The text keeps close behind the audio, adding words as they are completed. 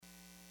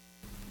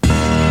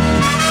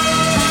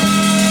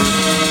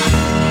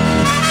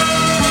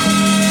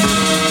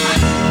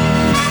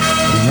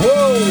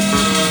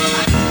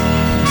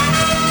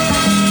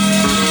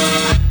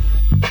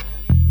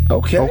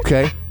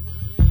Okay.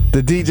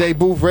 The DJ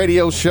Booth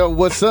Radio Show.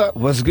 What's up?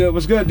 What's good,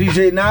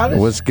 DJ Niledge?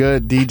 What's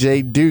good,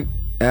 DJ Duke?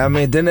 I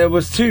mean, then there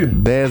was two.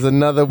 There's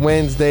another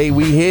Wednesday.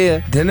 We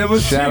here. Then there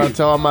was Shout two. out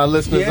to all my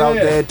listeners out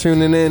there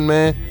tuning in,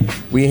 man.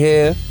 We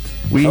here.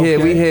 We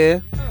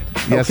here.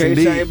 Yes, okay,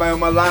 indeed. So everybody on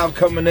my live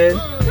coming in.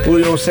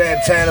 Julio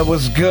Santana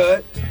was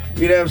good.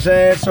 You know what I'm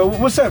saying? So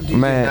what's up,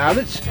 DJ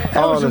Niledge?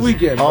 How was the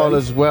weekend? All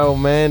is well,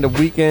 man. The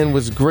weekend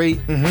was great.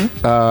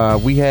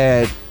 Mm-hmm. We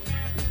had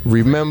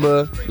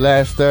Remember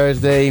last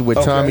Thursday with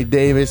Tommy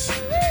Davis.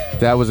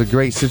 That was a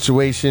great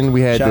situation.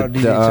 We had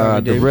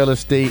the real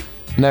estate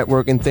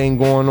networking thing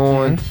going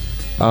on.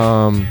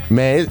 Mm-hmm.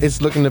 Man,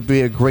 it's looking to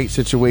be a great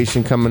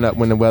situation coming up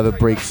when the weather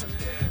breaks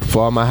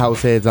for all my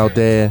house heads out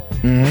there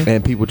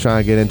and people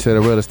trying to get into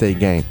the real estate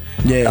game.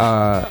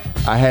 Yeah.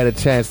 I had a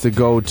chance to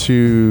go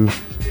to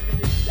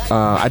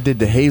I did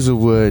the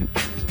Hazelwood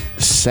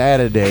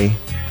Saturday.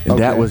 And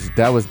that was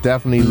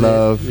definitely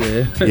love.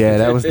 Yeah,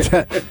 that was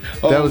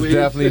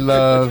definitely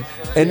love.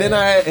 And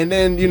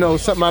then you know,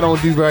 something I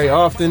don't do very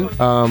often.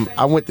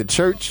 I went to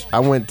church. I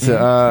went to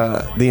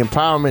the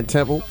Empowerment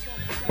Temple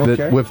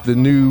with the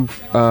new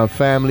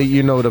family.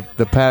 You know,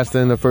 the pastor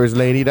and the first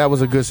lady. That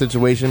was a good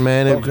situation,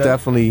 man. It was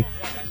definitely,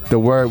 the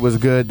word was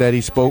good that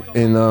he spoke,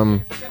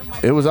 and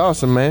it was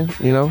awesome, man.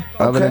 You know,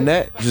 other than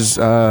that, just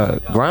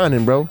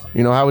grinding, bro.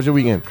 You know, how was your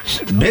weekend?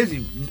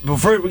 Busy. But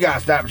first, we got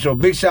to stop the show.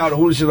 Big shout out to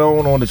Julio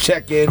Salon on the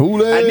check-in.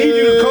 Julio. I need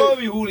you to call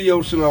me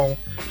Julio Salon.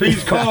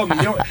 Please call me.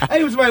 I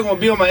think somebody want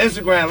to be on my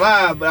Instagram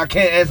live, but I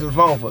can't answer the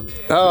phone for me.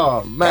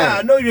 Oh, man.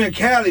 I know you're in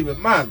Cali, but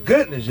my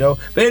goodness, yo.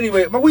 But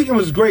anyway, my weekend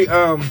was great.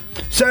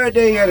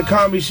 Saturday, I had a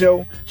comedy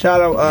show.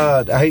 Shout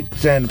out, I hate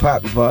saying the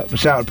Poppy part, but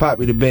shout out to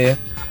Poppy the Bear.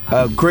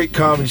 Great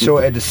comedy show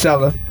at the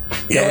Cellar.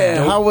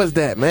 Yeah, how was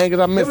that, man? Because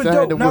I missed it. I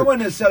had to work. No, it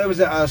wasn't at Cellar. It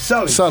was at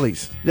Sully's.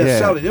 Sully's. Yeah,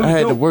 Sully's. I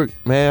had to work,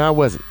 man. How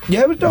was it?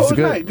 Yeah, it was dope. It was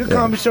nice. Good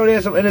comedy show. They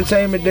had some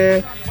entertainment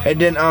there.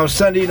 And then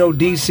Sunday, you know,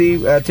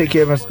 DC, take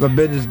care of my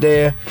business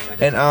there.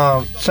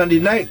 And Sunday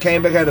night,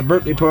 came back, had a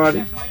birthday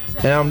party.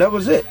 And that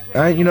was it.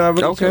 I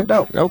really chilled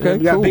out. Okay,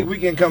 we got a big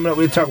weekend coming up.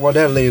 We'll talk about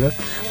that later.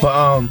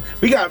 But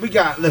we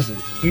got. Listen,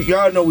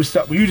 y'all know we just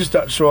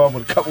start the show off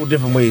with a couple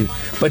different ways.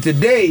 But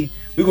today,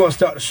 we're going to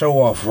start the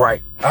show off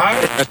right. All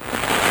right?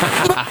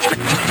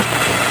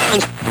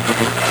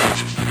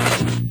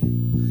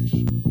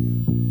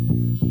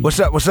 What's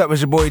up?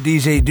 It's your boy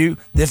DJ Duke.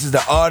 This is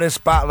the Artist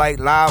Spotlight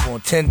Live on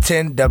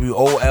 1010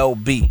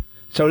 WOLB.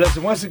 So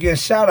listen, once again,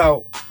 shout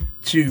out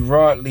to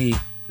Rod Lee.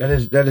 That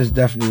is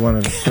definitely one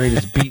of the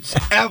greatest beats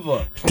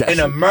ever in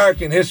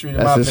American history.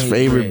 That's his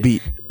favorite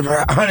beat.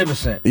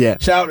 100%. Yeah.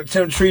 Shout out to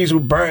Tim Trees who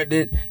burned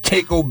it,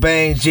 Taco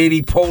Bang,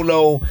 JD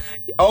Polo,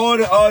 all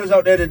the artists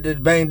out there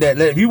that banged that.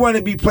 If you want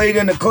to be played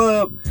in the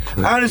club,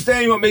 I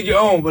understand you want to make your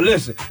own, but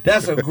listen,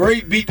 that's a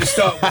great beat to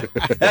start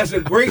with. That's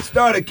a great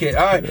starter kit.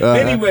 All right.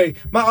 Anyway,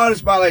 my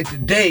artist spotlight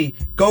today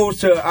goes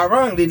to,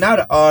 ironically, not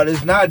an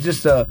artist, not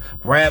just a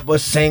rapper,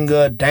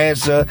 singer,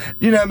 dancer.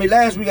 You know what I mean?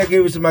 Last week I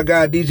gave it to my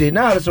guy DJ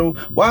Nada, so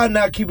why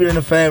not keep it in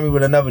the family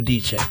with another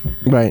DJ?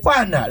 Right.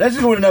 Why not? Let's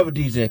just go with another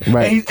DJ.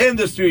 Right. And he's in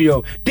the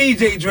studio.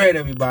 DJ Dred,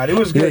 everybody. It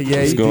was good.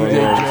 Yeah, he's going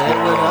on.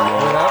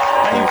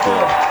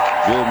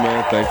 Good,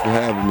 man. Thanks for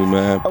having me,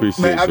 man.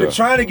 Appreciate it. I've been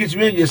trying to get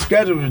you in. Your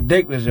schedule is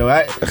ridiculous, yo.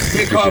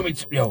 They call me,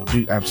 yo,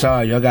 dude, I'm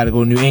sorry, y'all got to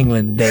go to New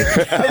England today.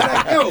 I'm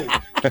like, yo,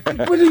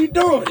 what are you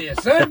doing here,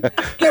 son?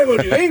 Gotta go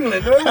to New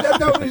England. I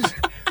thought it was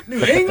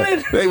New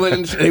England. They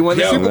won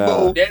the Super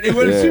Bowl. Yeah, they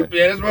won the Super Bowl.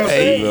 That's what I'm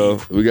saying. You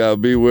know, we gotta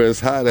be where it's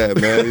hot at,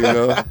 man. You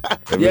know,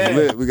 if it's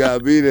lit, we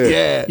gotta be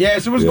there. Yeah.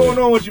 So what's going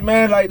on with you,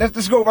 man? Like,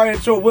 let's go right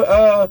into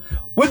it.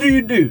 What do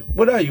you do?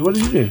 What are you? What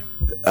do you do?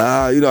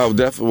 I'm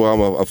definitely I'm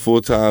a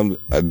full-time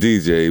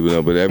DJ, you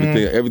know, but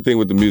everything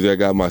with the music. I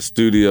got my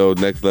studio,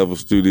 Next Level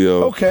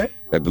Studio. Okay.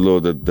 At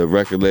the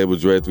record label,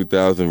 Dred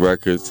 3000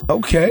 Records.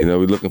 Okay. You know,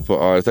 we're looking for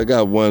artists. I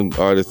got one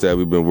artist that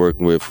we've been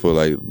working with for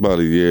like about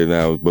a year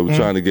now, but we're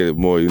trying to get it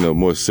more,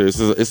 more serious.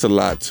 It's a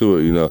lot to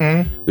it, you know.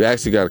 We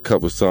actually got a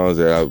couple songs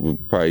that I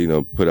would probably,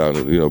 put out,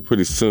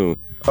 pretty soon.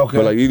 Okay.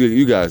 But like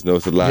you guys know,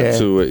 it's a lot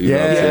to it. You know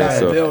what I'm saying?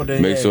 So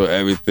make sure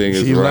everything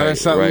is right. You learn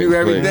something new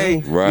every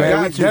day. Right.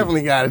 Man, we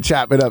definitely got to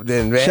chop it up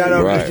then, man. Shout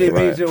out to DJ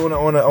Major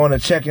on a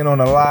check-in on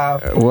the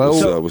live.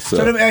 What's up? So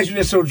let me ask you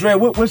this. So Dre,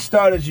 what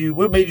started you?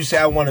 What made you say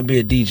I want to be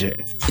a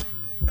DJ?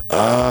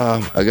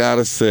 I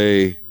gotta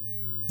say,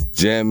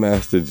 Jam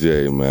Master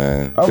Jay,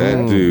 man. Okay.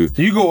 That dude.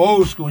 So you go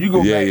old school. You go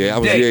back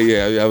in the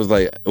day. I was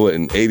like,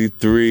 in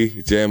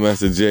 '83, Jam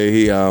Master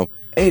Jay.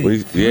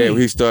 When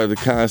he started the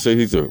concert,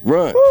 he said,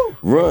 run.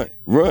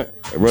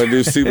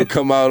 Dude, see him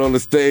come out on the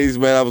stage,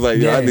 man. I was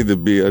like, I need to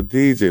be a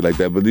DJ like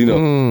that. But,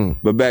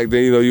 but back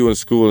then, you in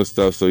school and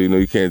stuff, so,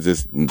 you can't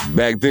just,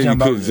 back then you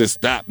couldn't just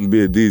stop and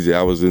be a DJ.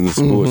 I was in the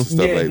sports and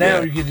stuff like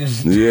now that. You can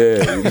just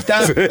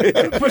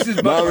stop. Push his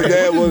button. Mom and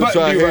Dad wasn't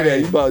trying to hear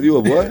that. You a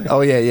what?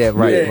 Oh, yeah,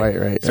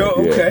 right. So,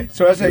 okay.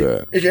 So that's like,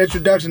 it's your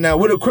introduction now.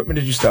 What equipment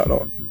did you start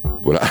on?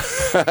 Me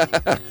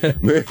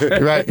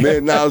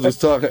and Niles was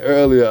talking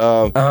earlier.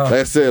 Like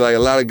I said, like a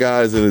lot of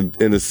guys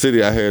in the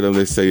city, I heard them.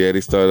 They say,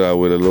 they started out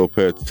with a little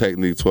pair of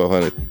Technique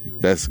 1200.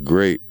 That's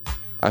great.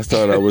 I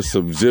started out with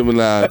some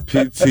Gemini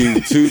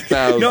PT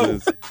 2000s. No,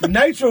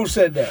 Nitro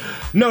said that.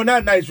 No,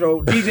 not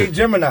Nitro. DJ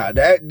Gemini.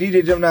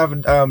 DJ Gemini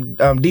from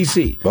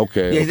DC.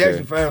 Okay. Yeah, he's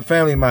actually a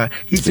family of mine.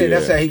 He said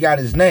that's how he got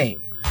his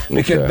name.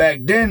 Because back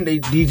then,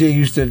 DJ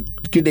used to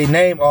get their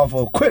name off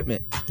of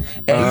equipment.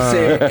 And he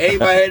said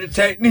everybody had the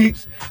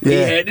techniques. He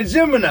had the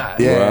Gemini.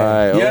 Yeah.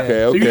 Right. Okay.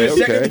 So you're the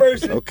second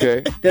person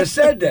that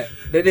said that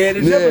they had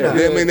the Gemini.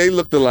 Yeah, I mean, they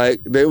looked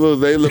alike. They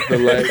looked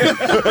alike.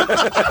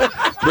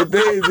 But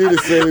they do the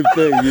same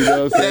thing, you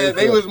know what I'm saying?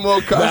 Yeah, they was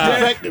more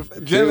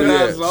cost-effective.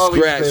 Gemini was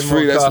always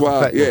scratch-free, that's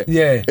why.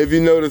 Yeah. If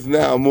you notice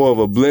now, I'm more of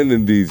a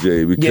blending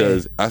DJ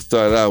because I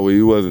started out where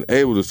you wasn't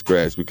able to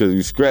scratch because if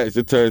you scratch,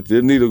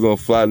 the needle going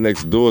to fly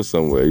next door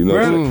somewhere, you know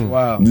what I'm saying?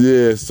 Wow.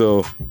 Yeah,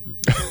 so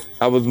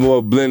I was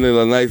more blending,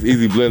 a nice,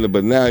 easy blender.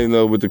 But now, you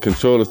know, with the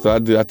controller, so I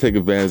take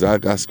advantage.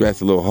 I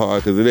scratch a little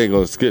hard because it ain't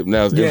going to skip.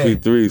 Now it's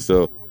MP3,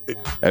 so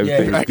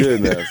everything is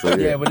good now.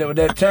 So, with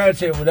that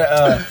turntable,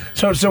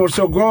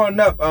 so growing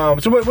up,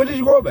 so where did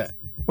you grow up at?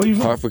 Where you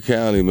from? Hartford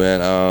County,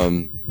 man.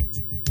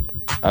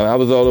 I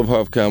was all over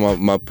Hartford County.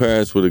 My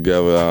parents were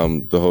together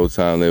the whole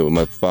time.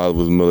 My father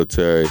was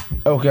military.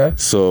 Okay.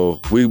 So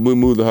we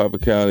moved to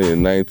Hartford County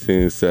in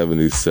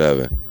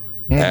 1977.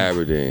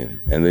 Aberdeen,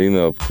 and then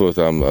of course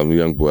I'm a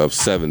young boy. I was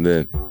 7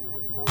 then,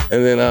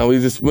 and then we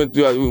just went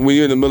through. When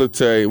you're in the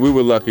military, we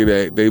were lucky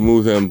that they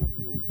moved him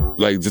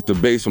just the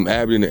base from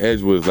Aberdeen to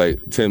Edgewood was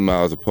 10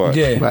 miles apart.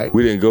 Yeah, right.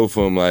 We didn't go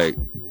from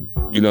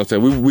you know what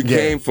I'm saying. We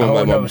came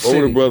from my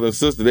older brother and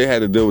sister. They had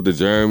to deal with the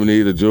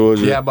Germany, the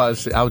Georgia. Yeah, I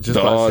was just about to say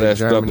all that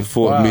Germany. stuff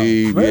before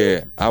me. Really?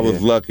 Yeah, I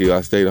was lucky.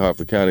 I stayed in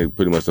Hartford County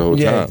pretty much the whole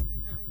time.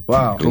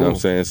 Wow, you know what I'm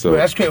saying? So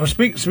that's great. Well,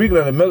 speaking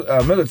of the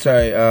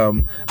military,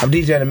 I'm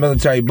DJing a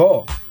military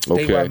ball.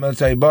 Statewide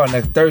military ball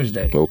next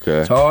Thursday.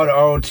 Okay. So all the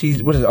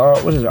ROTC, what is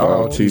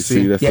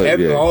ROTC?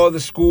 That's all the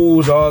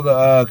schools, all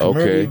the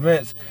community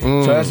events.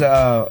 So that's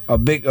a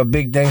big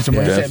thing. So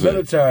when you said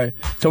military,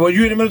 so were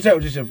you in the military or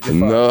just your father?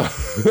 No,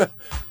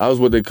 I was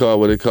what they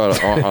call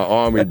an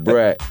army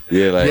brat.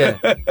 Yeah,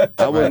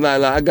 I was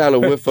not. I got a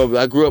whiff of it.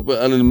 I grew up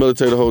under the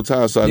military the whole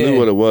time, so I knew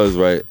what it was.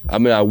 Right. I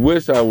mean, I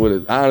wish I would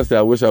have. Honestly,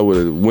 I wish I would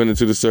have went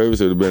into the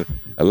service. It would have been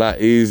a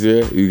lot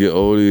easier. You get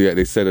older,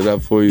 they set it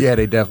up for you. Yeah,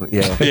 they definitely.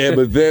 Yeah,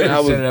 but then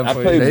I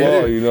played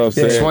ball, you know what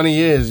I'm saying? 20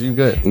 years, you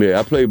good. Yeah,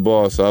 I played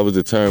ball, so I was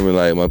determined.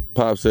 My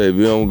pop said, if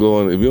you don't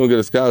get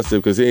a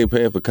scholarship because he ain't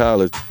paying for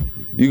college,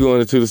 you going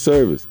into the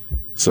service.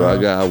 So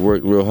I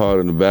worked real hard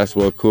on the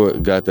basketball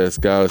court, got that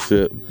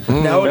scholarship.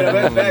 Now hold up,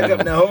 let's back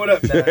up. Now hold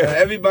up. Now,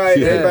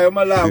 everybody on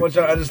my line, I want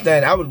y'all to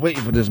understand. I was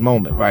waiting for this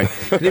moment, right?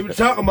 They were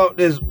talking about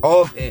this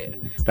off air,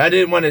 but I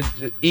didn't want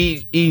to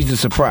ease the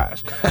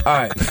surprise. All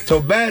right, so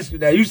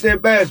basketball. Now you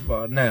said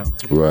basketball. Now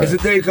it's a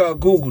thing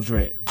called Google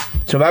Dred.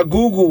 So if I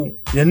Google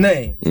your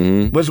name,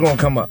 what's going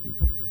to come up?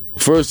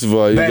 First of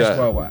all, you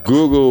got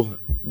Google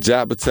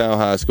Joppatown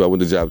High School. I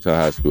went to Joppatown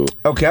High School.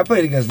 Okay, I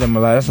played against them a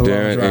lot. That's a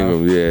Darren long drive.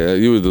 Ingram, yeah.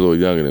 You was a little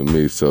younger than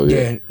me, so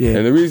yeah.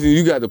 And the reason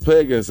you got to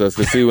play against us,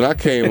 because see, when I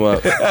came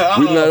up,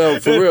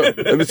 for real.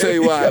 Let me tell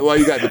you why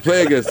you got to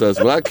play against us.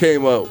 When I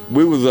came up,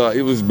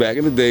 it was back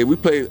in the day, we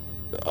played,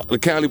 the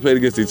county played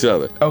against each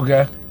other.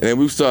 Okay. And then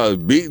we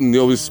started beating,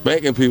 we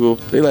spanking people.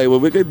 They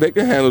they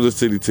can handle the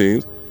city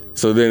teams.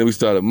 So then we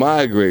started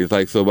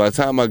migrating. So by the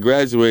time I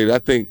graduated, I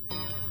think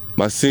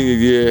my senior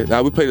year,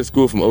 now we played at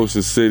school from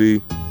Ocean City.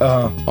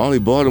 Only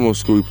Baltimore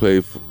school we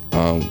played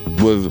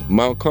was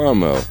Mount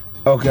Carmel.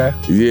 Okay.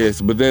 Yes,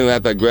 but then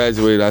after I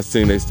graduated, I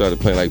seen they started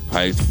playing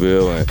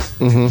Pikesville,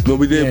 and no,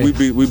 we did.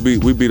 Yeah.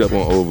 We beat up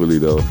on Overly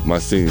though. My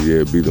senior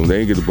year, beat them. They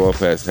didn't get the ball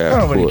past half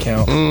court. Really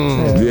count.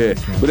 Yeah,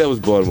 but that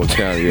was Baltimore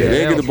County. Yeah, they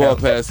didn't get the ball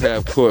past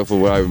half court for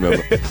what I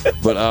remember.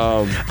 But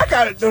I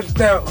got it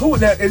now. Who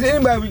that is?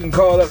 Anybody we can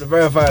call up to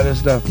verify this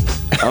stuff?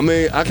 I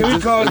mean, this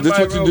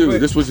what you do.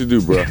 Quick? This what you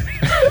do, bro.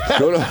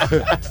 Go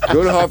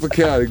to Hartford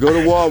County. Go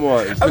to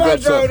Walmart. Pick up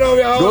something.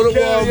 Go to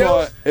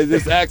Walmart and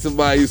just ask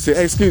somebody. You say,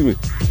 "Hey, excuse me.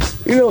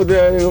 You know,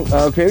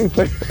 okay,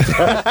 play."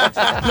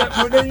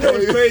 But then you know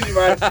what's crazy,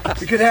 right?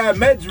 Because I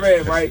met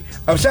Dred, right?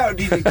 I'm shout out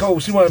to DJ Cole.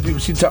 She one of the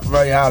people. She talked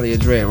very highly of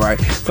Dred, right?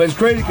 But it's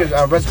crazy because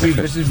recipe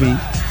Mrs.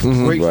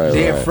 V, great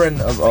dear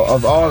friend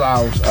of all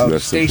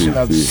ours, station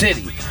of the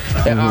city,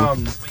 and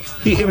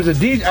it was a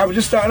DJ. I was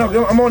just starting up.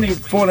 I'm only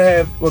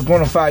 4.5,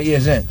 going on 5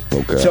 years in.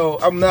 Okay. So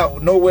I'm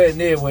not nowhere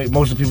near where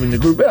most of the people in the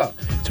group are.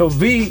 So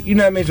V, you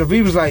know what I mean? So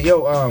V was like,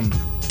 yo,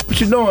 what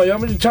you doing, yo?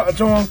 I'm just talking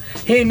to him.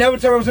 He ain't never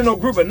tell me I was in no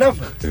group or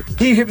nothing.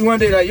 He hit me one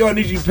day like, yo, I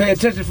need you to pay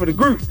attention for the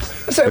group.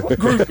 I said, what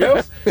group,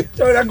 yo?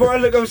 So I go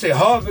and look up and say,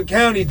 Hartford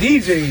County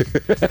DJ.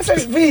 I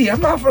said, V,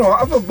 I'm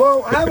from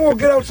Bone. I won't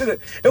get out to the,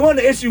 it wasn't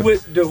the issue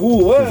with the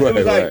who it was. It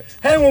was like,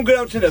 I won't get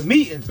out to the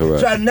meeting.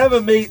 So I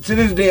never made, to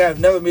this day, I've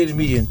never made a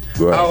meeting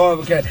out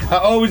Hartford County. I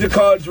always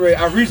called Dre.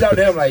 I reached out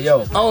to him like,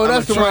 yo. Oh,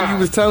 that's the one you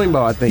was telling me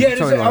about, I think.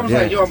 Yeah, I was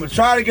like, yo, I'm going to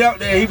try to get out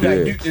there. He be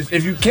like, dude,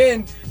 if you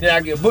can, then I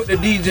get booked the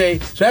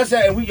DJ. So that's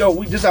that. And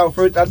we this our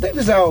first, I think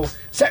this is our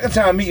second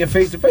time meeting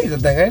face to face, I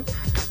think, eh?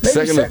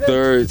 Second or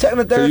third. Second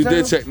or third. You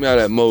did check me out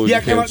at Mo's. Yeah,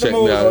 I came out to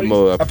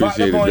Mo's. I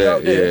appreciated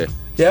that.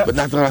 Yeah. But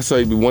I thought I saw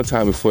you one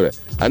time before that.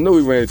 I know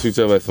we ran into each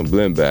other at some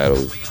blend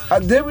battles.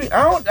 Did we?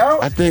 I don't.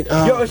 I think.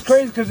 Yo, it's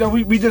crazy because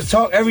we just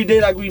talk every day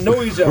like we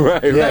know each other.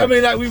 Right. I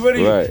mean, like we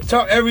really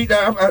talk every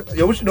day.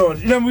 Yo, what you doing?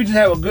 You know, we just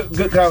have a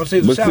good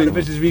conversation. Shout out to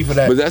Bitches V for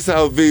that. But that's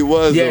how V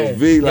was, though.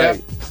 V,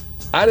 like,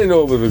 I didn't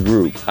know it was a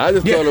group. I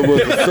just thought it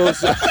was a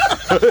social.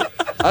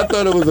 I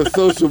thought it was a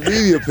social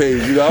media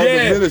page. You know, I was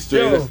an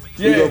administrator.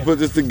 We gonna put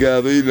this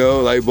together. You know,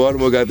 like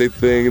Baltimore got their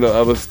thing. You know,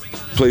 other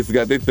places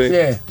got their thing.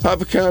 Yeah.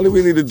 Harford County,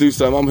 we need to do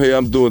something. I'm here.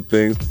 I'm doing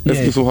things. Let's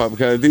do some Harford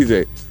County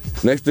DJ.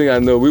 Next thing I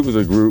know, we was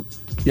a group.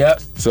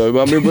 Yep.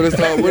 So I mean, but it's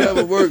all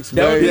whatever works,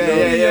 man.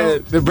 Yeah.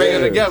 To bring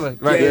it together,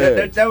 right?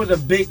 Yeah. That was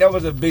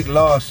a big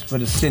loss for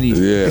the city.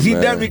 Yeah, because he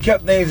definitely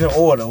kept things in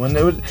order. When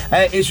there was, I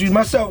had issues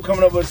myself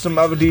coming up with some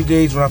other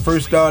DJs when I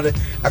first started.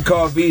 I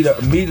called V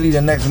immediately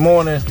the next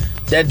morning.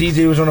 That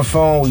DJ was on the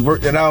phone. We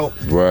worked it out.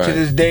 Right. To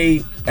this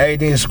day,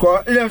 everything is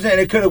squad. You know what I'm saying?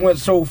 It could have went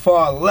so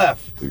far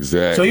left.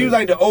 Exactly. So he was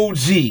like the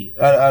OG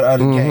of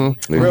the game.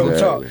 Real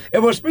talk.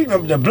 And well, speaking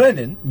of the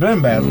blend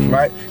battles,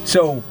 right?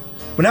 So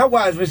when I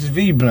watched Mrs.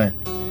 V blend,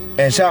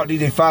 and shout out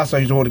DJ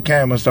 5-Star, used to hold the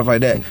camera and stuff like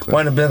that. Okay.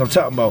 One of the blends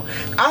I'm talking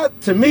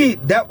about. To me,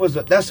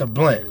 that's a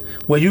blend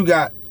where you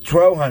got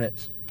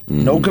 1200s.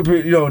 No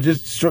computer, you know,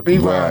 just strictly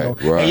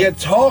vinyl. Right. And you're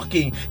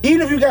talking,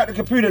 even if you got the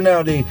computer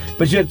nowadays,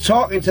 but you're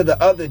talking to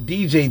the other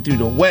DJ through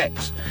the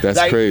wax. That's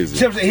like,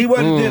 crazy. He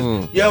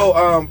wasn't just,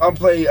 I'm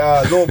playing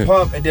Lil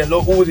Pump and then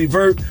Lil Uzi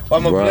Vert, or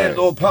I'm going to blend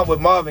Lil Pump with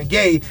Marvin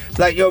Gaye.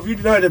 Like, if you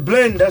know how to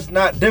blend, that's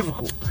not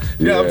difficult.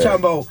 You know what I'm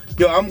talking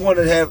about? I'm going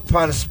to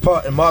find a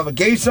spot in Marvin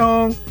Gaye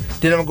song,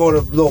 then I'm going to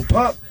go to Lil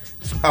Pump.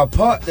 A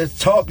part that's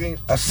talking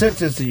a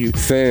sentence to you.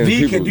 Saying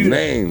V people's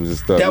names and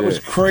stuff. That was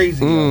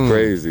crazy.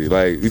 Crazy.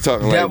 Like, you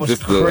talking that like was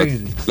just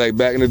crazy. Like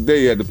back in the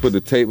day, you had to put the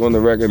tape on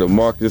the record to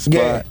mark your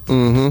spot.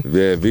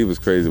 Yeah, V was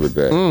crazy with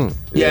that.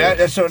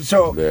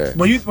 So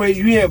when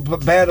you hear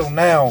battle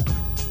now,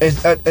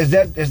 is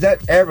that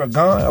ever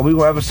gone? Are we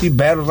gonna ever see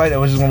battles like that,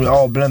 or is it gonna be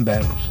all blend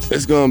battles?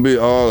 It's gonna be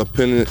all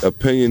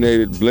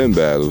opinionated blend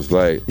battles.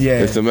 Like,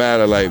 it's a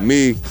matter like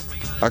me.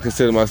 I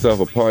consider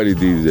myself a party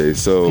DJ.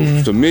 So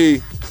to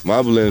me, my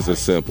blends are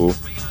simple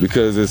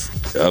because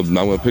it's I'm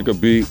gonna pick a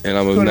beat and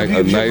I'm gonna make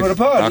a nice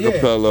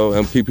acapella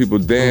and keep people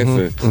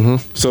dancing.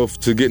 So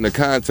to get in the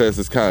contest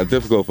is kind of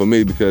difficult for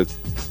me because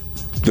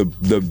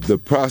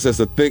the process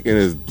of thinking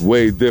is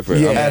way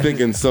different. I'm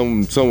thinking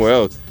somewhere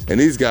else, and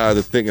these guys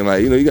are thinking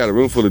like, you got a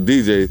room full of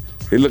DJs.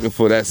 They're looking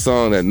for that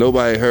song that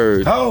nobody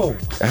heard. Oh,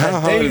 how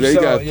hard is it? They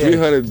got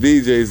 300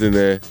 DJs in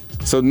there.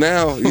 So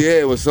now,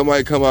 when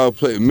somebody come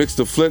out and mix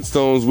the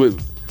Flintstones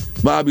with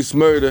Bobby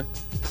Smurda,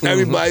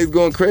 everybody's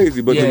going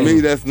crazy. But to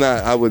me, that's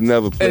not. I would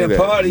never play that.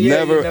 Party,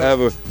 never,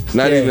 ever.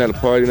 Not even at a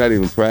party. Not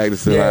even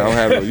practicing. I don't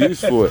have no use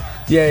for it.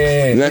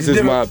 And that's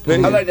just my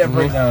opinion. I like that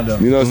breakdown though.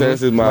 You know what I'm saying?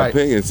 That's just my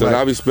opinion. So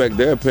I respect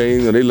their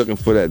opinion. They looking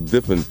for that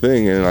different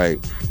thing, and like,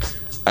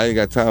 I ain't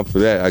got time for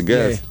that. I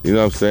guess. You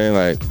know what I'm saying?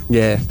 Like,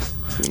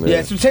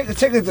 so take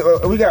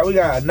us. We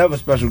got another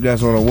special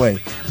guest on the way,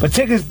 but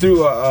take us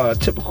through a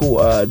typical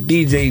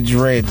DJ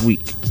Dred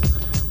week.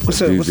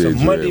 What's a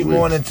Monday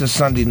morning to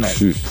Sunday night?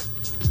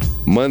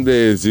 Monday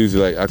is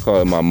usually like I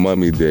call it my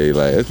mummy day.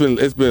 Like it's been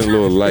a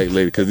little light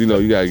lately because you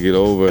gotta get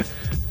over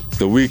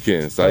the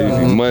weekend. So I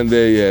usually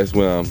Monday, it's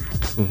when I'm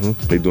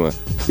they doing.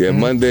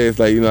 Monday is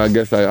like I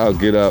guess I'll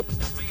get up.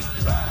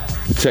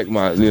 Check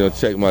my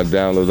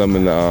downloads. I'm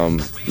in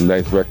the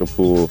nice record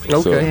pool,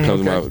 so it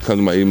comes to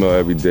my email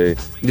every day.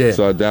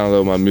 So I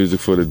download my music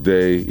for the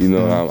day.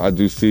 I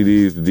do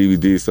CDs, the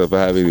DVDs. So if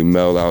I have any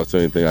mail outs or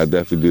anything, I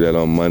definitely do that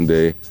on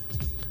Monday.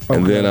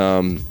 And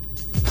then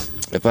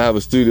if I have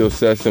a studio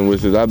session,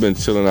 which is I've been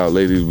chilling out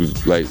lately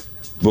with like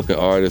booking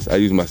artists. I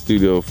use my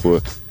studio for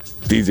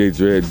DJ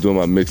Dred, doing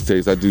my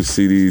mixtapes. I do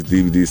CDs,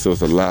 DVDs, so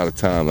it's a lot of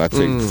time.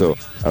 So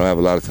I don't have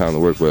a lot of time to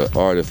work with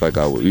artists like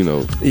I would,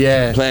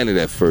 plan it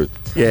at first.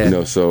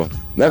 So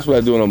that's what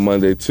I do on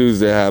Monday.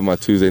 Tuesday, I have my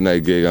Tuesday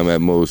night gig. I'm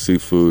at Moe's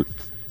Seafood.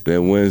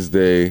 Then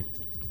Wednesday,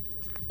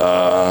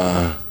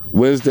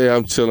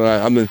 I'm chilling.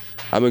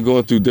 I've been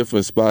going through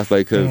different spots,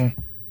 like, cause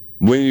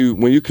when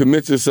you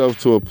commit yourself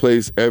to a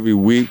place every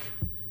week,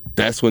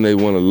 that's when they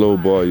want to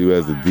lowball you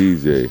as a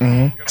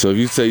DJ. So if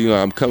you say,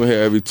 I'm coming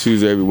here every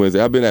Tuesday, every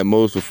Wednesday. I've been at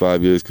Moe's for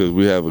 5 years because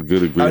we have a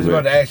good agreement. I was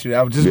about to ask you.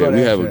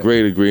 We have a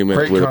great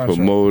agreement with a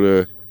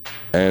promoter.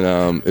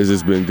 And it's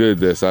just been good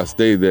there, so I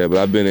stayed there. But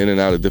I've been in and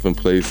out of different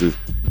places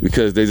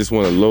because they just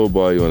want to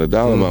lowball you on a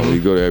dollar amount when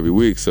you go there every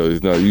week. So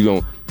you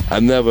don't. I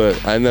never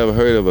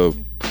heard of a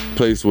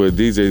place where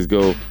DJs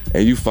go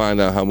and you find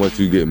out how much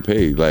you getting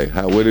paid. Like,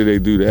 where do they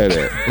do that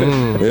at?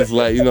 It's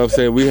like, what I'm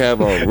saying, we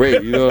have our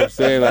rate. You know what I'm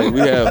saying?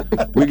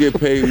 Like we get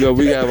paid.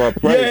 We have our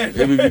price.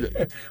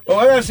 Well,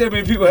 I gotta say,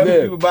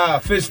 people buy a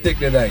fish stick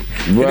tonight.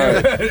 Right.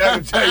 I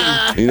can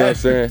tell you. You know what I'm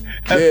saying?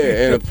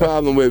 And the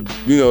problem with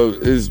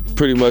is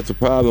pretty much the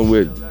problem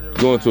with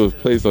going to a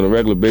place on a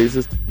regular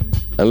basis,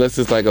 unless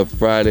it's like a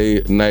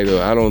Friday night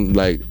or I don't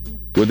like.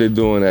 what they're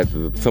doing at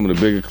some of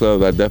the bigger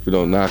clubs, I definitely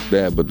don't knock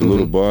that. But the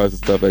little bars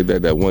and stuff like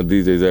that want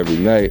DJs every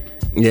night,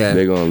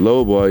 they're gonna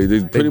lowball you.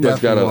 They pretty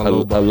much got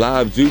a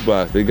live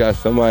jukebox. They got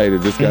somebody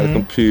that just got a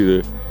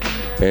computer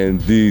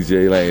and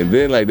DJ, and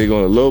then they're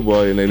gonna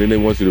lowball you, and then they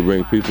want you to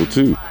bring people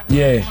too.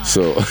 Yeah.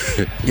 So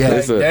damn,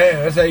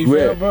 that's how you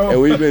feel, bro.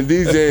 And we've been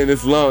DJing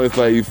this long. It's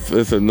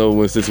it's a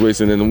no-win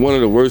situation. And one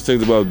of the worst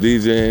things about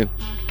DJing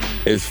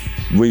is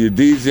when you're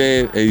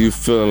DJing and you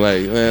feeling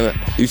like, man,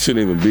 you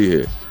shouldn't even be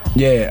here.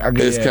 Yeah, I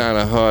get it's kind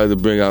of hard to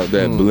bring out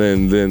that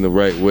blend in the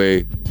right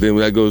way. Then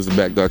that goes to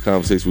back to our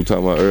conversation we were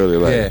talking about earlier.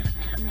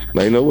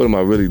 What am I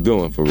really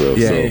doing for real?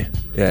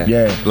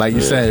 Yeah. Like you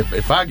said,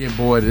 if I get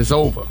bored, it's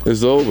over.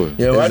 It's over.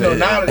 Yeah, well, I know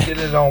Niledge did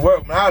his own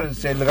work. Niledge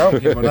said, look, I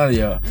don't care about none of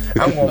y'all.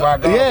 I'm going to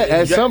rock on. Yeah,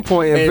 at some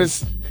point, if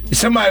it's...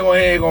 Somebody on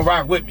here going to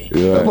rock with me.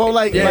 Yeah.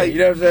 Well, you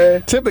know what I'm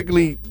saying?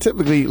 Typically,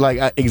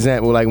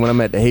 example, like when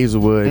I'm at the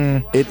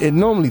Hazelwood, it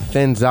normally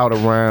thins out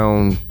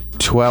around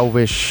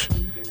 12-ish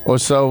or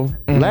so.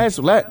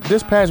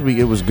 This past week,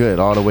 it was good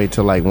all the way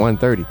to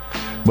 1:30.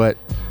 But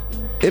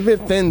if it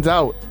thins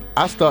out,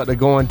 I start to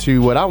go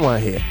into what I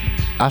want to hear.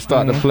 I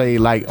start to play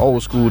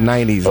old school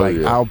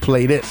 90s. I'll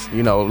play this,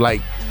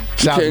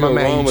 shout out to my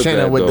man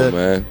Chenna with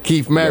the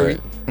Keith Murray.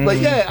 But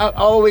I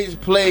always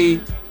play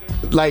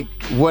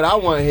what I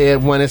want to hear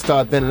when it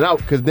start thinning out,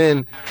 because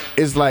then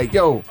it's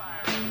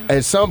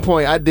at some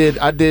point I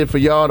did for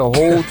y'all the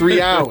whole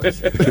 3 hours.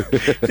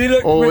 See,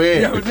 look,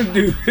 this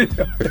dude.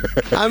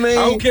 I mean,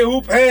 I don't care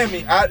who paying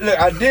me.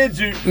 I did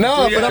you.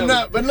 No, but I'm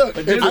not. But look,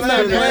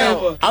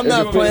 I'm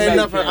not playing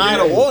nothing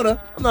out of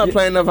order. I'm not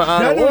playing nothing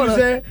out of order. What I'm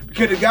saying?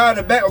 Because the guy in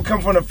the back will come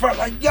from the front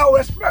yo,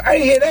 I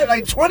ain't hear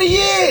that 20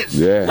 years.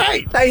 Yeah.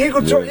 Right. He go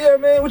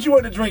man, what you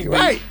want to drink?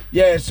 Right.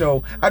 Yeah.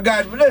 So I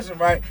got listen,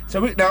 right. So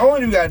not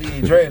only do we got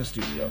DJ Dred in the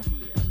studio,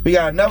 we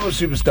got another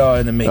superstar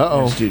in the making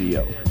in the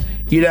studio.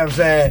 You know what I'm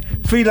saying?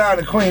 Feline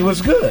the Queen,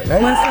 what's good? What's good?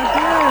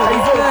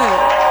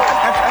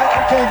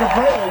 I can't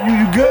complain.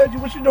 You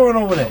good? What you doing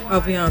over there? I'll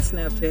be on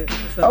Snapchat.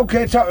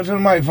 Okay, talk to the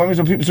mic for me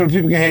so the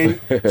people can hear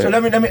you. So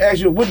let me ask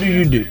you, what do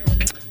you do?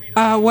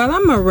 Well,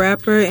 I'm a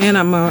rapper and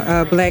I'm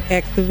a black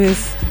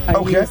activist. I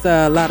use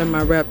a lot of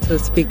my rap to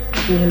speak,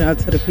 to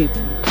the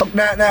people.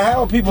 Now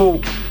how are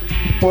people?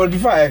 Well,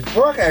 before I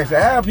ask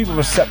that, how are people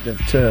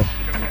receptive to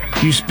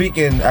you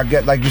speaking? I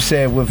get like you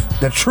said with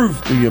the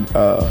truth through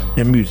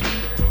your music.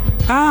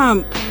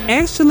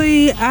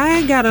 Actually,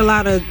 I got a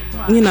lot of,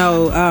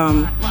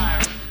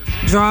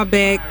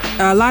 drawback.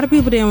 A lot of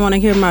people didn't want to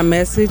hear my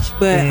message,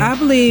 but I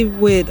believe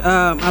with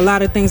a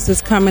lot of things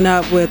that's coming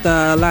up with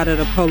a lot of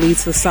the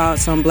police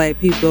assaults on black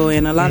people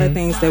and a lot of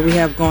things that we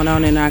have going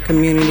on in our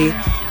community,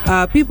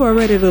 people are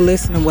ready to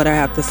listen to what I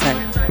have to say.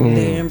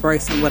 They're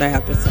embracing what I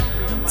have to say.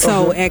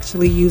 So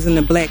actually using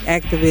the black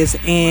activist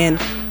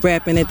and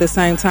rapping at the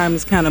same time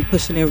is kind of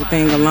pushing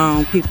everything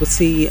along. People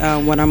see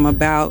what I'm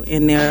about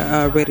and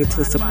they're ready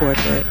to support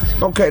that.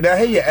 Okay, now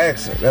hear your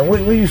accent. Now,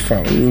 where you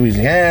from?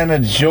 Louisiana,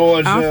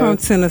 Georgia? I'm from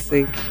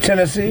Tennessee.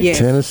 Tennessee? Yes.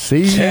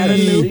 Tennessee.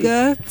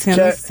 Chattanooga,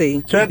 Tennessee.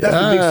 That's a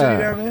big city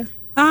down there?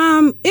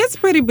 It's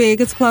pretty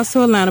big. It's close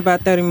to Atlanta,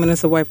 about 30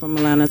 minutes away from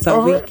Atlanta.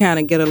 So we kind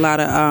of get a lot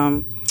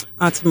of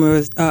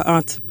entrepreneurs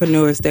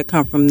that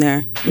come from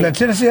there. Now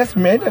Tennessee, that's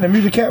the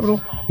music capital?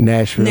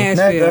 Nashville.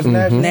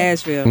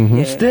 Nashville.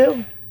 Yeah.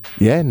 Still?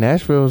 Yeah,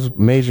 Nashville's a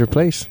major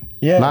place.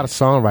 Yeah. A lot of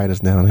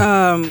songwriters down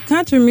there.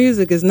 Country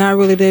music is not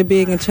really that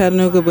big in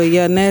Chattanooga, but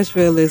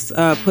Nashville is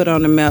put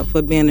on the map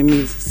for being a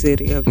music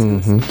city of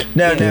Tennessee.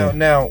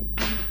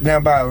 Now,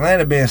 by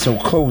Atlanta being so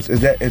close,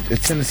 is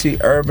Tennessee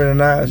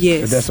urbanized?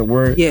 Yes. If that's a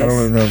word? Yes. I don't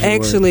even know if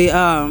it's a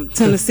word.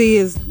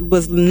 Tennessee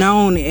was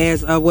known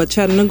as, what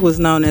Chattanooga was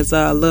known as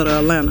Little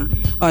Atlanta,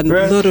 or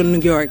Little New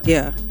York,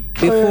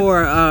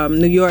 Before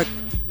New York,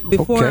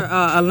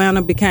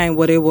 Atlanta became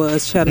what it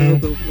was,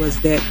 Chattanooga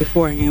was that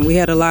beforehand. We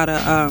had a lot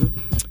of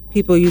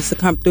people used to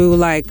come through,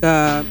 like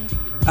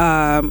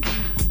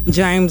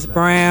James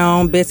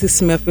Brown, Bessie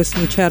Smith is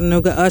from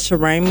Chattanooga. Usher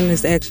Raymond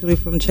is actually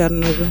from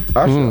Chattanooga.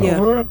 Usher? Yeah.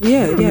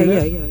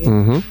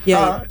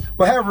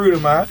 Well, have root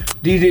of mine.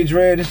 DJ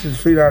Dred, this is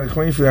Feline the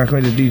Queen. Feline the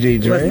Queen is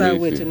DJ Dred. What's up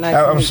with you? Nice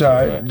I'm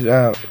sorry.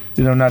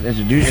 Not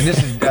introduced. And this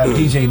is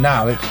DJ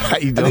Niledge. How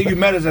you doing? I think you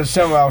met us at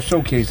several of our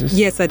showcases.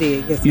 Yes, I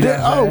did. Yes, you did?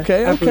 Oh,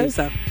 okay. I believe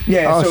so.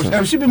 Yeah, awesome.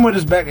 So she's been with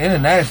us back at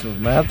internationals,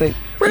 man. I think.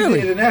 Really?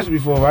 You did international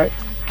before, right?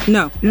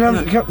 No. You know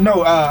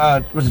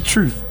was it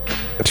Truth?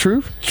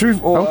 Truth?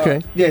 Truth or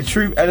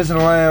Truth, Edison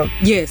Lounge.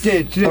 Yes.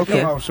 Yeah, she did come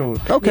out shows.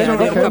 Okay.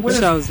 Yeah, a couple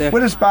shows there.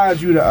 What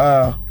inspires you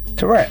to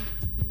rap?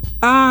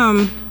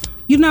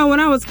 When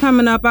I was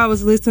coming up, I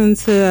was listening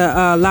to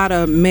a lot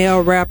of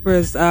male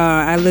rappers.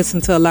 I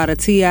listened to a lot of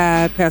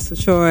T.I., Pastor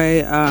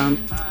Troy,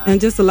 and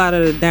just a lot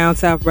of the down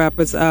south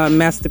rappers,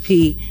 Master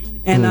P.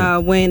 And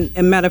as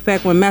a matter of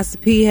fact, when Master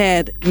P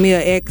had Mia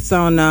X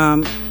on,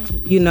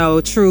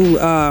 True,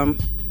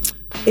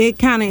 it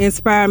kind of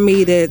inspired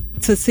me to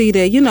see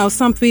that,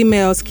 some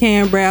females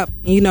can rap,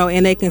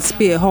 and they can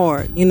spit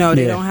hard. They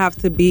don't have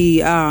to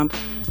be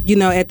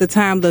at the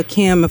time, Lil'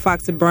 Kim and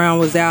Foxy Brown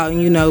was out,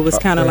 and it was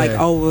kind of like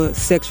over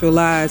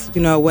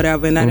sexualized,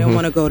 whatever. And I didn't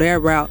want to go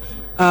that route.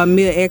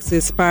 Mia X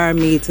inspired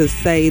me to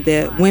say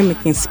that women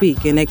can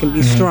speak and they can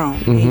be strong.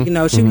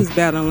 And, she was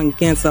battling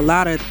against a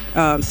lot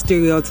of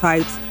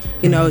stereotypes.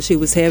 She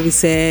was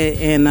heavyset,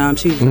 and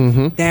she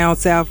was down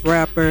south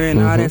rapper and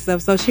all that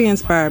stuff. So she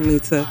inspired me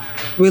to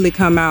really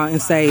come out and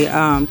say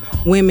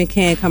women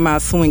can come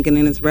out swinging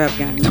in this rap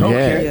game.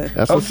 Okay,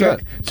 that's what's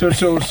up. So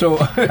she said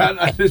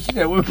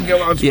women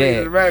come out swinging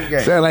in the rap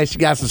game. Sound like she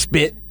got some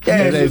spit.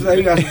 Yeah, she's like,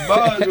 you got some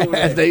bars over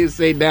there. As they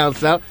say down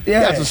south.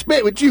 Yeah. Got some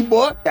spit with you,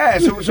 boy. Yeah,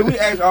 so we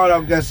asked all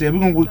our guests here.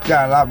 We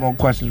got a lot more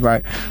questions,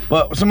 right?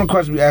 But some of the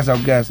questions we asked our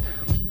guests,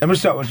 I'm going to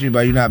start with you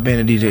about you not being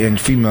a DJ and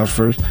females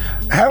first.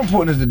 How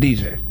important is the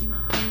DJ?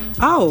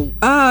 Oh,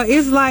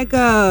 it's like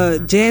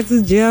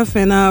Jazzy Jeff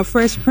and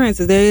Fresh Prince.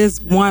 There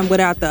is one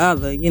without the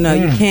other. You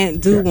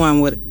can't do one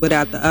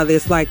without the other.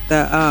 It's like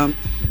the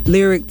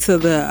lyric to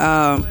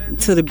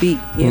the beat.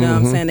 You know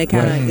what I'm saying? They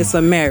kind of it's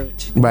a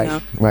marriage.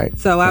 Right.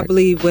 So I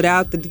believe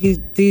without the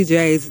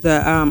DJs,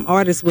 the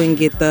artists wouldn't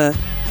get the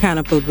kind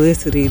of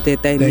publicity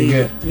that they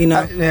need.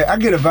 I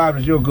get a vibe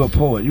that you're a good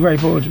poet. You write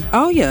poetry?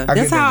 Oh yeah,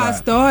 that's how I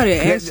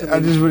started. Actually,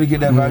 I just really get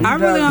that vibe. I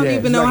really don't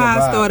even know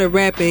how I started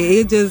rapping.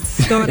 It just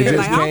started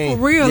I'm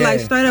for real. Like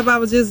straight up, I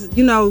was just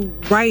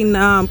writing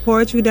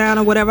poetry down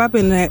or whatever. I've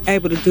been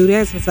able to do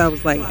that since I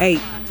was like 8.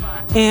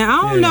 And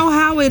I don't know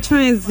how it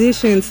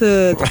transitioned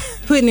to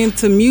putting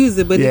into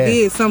music, but it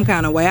did some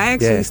kind of way. I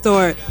actually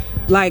started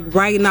like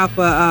writing off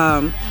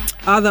of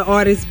other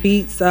artists'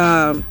 beats,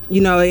 and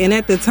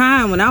at the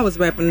time when I was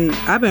rapping,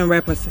 I've been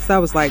rapping since I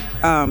was like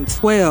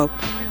 12.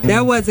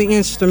 There wasn't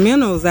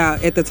instrumentals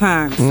out at the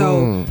time,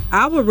 so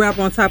I would rap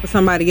on top of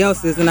somebody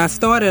else's, and I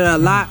started a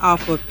lot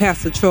off of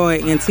Pastor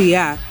Troy and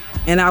T.I.,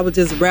 and I would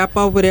just rap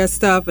over their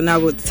stuff, and I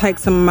would take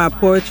some of my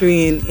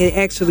poetry, and it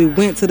actually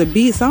went to the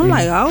beat. So I'm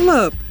like, hold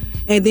up.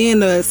 And then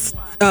the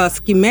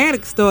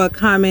schematics started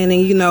coming,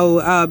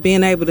 and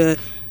being able to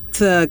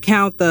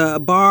count the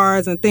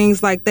bars and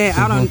things like that.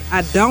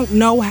 I don't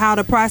know how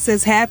the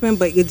process happened,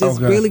 but it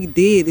just really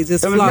did. It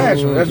just flowed.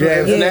 Natural. That's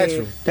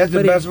natural. That's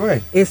the best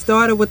way. It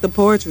started with the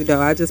poetry,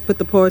 though. I just put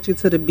the poetry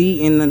to the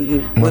beat, and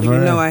then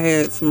I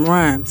had some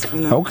rhymes.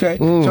 Okay.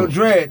 So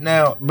Dred,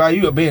 now by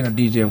you being a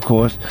DJ, of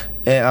course,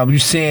 and you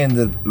seeing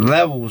the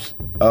levels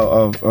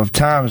of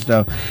time and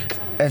stuff.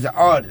 As an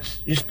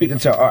artist, you're speaking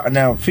to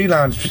now.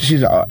 Feline,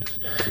 she's an artist.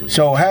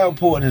 So how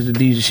important is the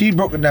DJ? She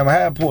broke it down.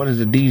 How important is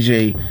the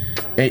DJ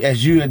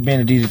as you had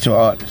been a DJ to an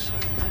artist?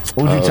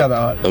 What would you tell the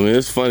artist? I mean,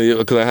 it's funny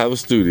because I have a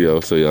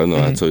studio, so y'all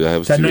know. I told you I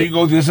have a studio. I know you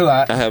go through this a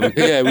lot. I have. I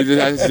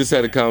just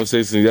had a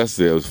conversation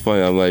yesterday. It was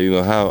funny. I'm like,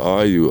 how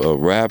are you a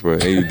rapper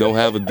and you don't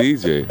have a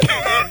DJ?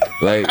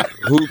 Like,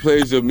 who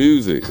plays your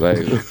music? Like,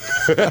 YouTube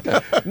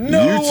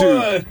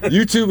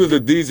is a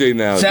DJ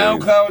now.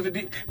 SoundCloud is a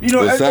DJ.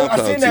 I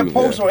seen that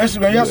post on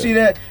Instagram. Y'all see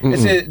that? It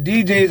said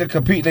DJs are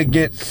competing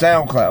against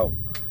SoundCloud.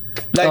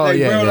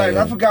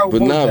 I forgot who posted that.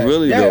 But not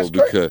really, though,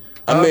 because,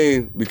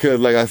 because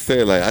like I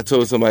said, like I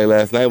told somebody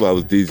last night while I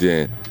was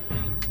DJing,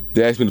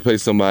 they asked me to play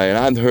somebody, and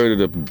I'd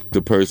heard of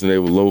the person, they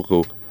were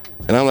local.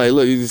 And I'm like,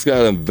 look, you just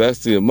gotta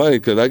invest in your money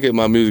because I get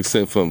my music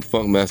sent from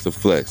Funkmaster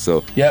Flex.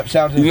 So shout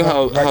out to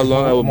how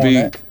long I would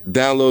be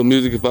downloading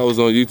music if I was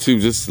on YouTube,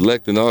 just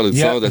selecting all the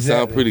songs that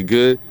sound pretty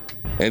good.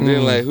 And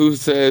then like who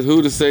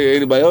to say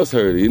anybody else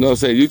heard it? You know what I'm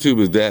saying? YouTube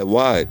is that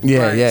wide.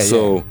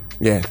 So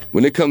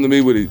when they come to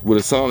me with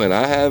a song and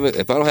I have it,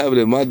 if I don't have it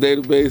in my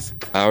database,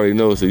 I already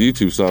know it's a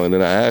YouTube song. And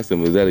then I ask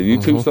them, is that a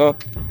YouTube song?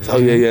 Oh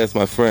yeah, it's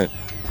my friend.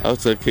 I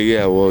was like,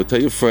 okay, well,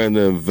 tell your friend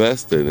to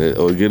invest in it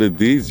or get a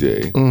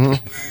DJ.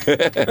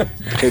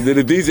 And then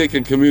the DJ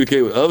can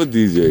communicate with other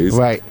DJs.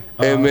 Right.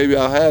 And maybe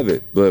I'll have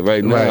it. But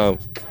right now...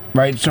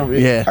 Right, so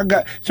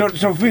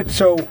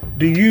so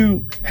do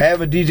you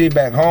have a DJ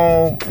back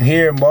home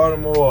here in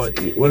Baltimore?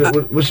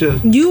 What's your...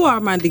 You are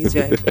my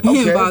DJ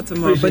in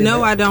Baltimore, but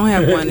no, I don't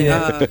have one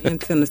in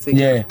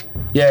Tennessee.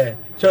 Yeah.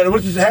 So how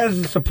does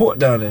the support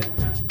down there?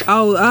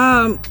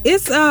 Oh,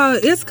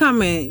 it's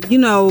coming.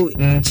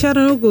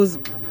 Chattanooga's,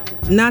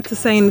 not to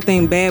say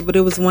anything bad, but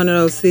it was one of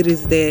those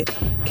cities that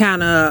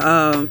kind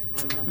of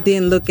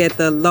didn't look at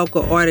the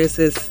local artists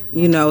as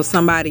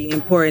somebody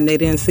important. They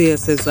didn't see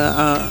us as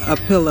a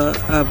pillar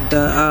of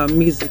the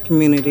music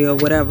community or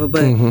whatever.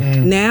 But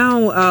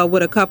now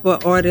with a couple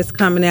of artists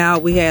coming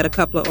out, we had a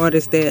couple of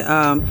artists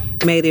that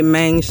made it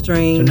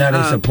mainstream. So now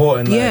they're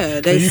supporting.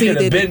 They so see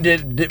that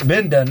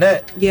been done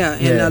that.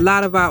 And a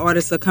lot of our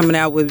artists are coming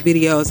out with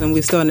videos, and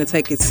we're starting to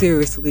take it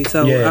seriously.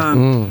 So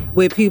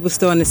with people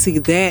starting to see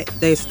that,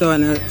 they're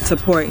starting to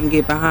support and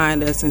get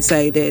behind us and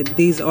say that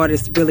these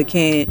artists really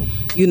can,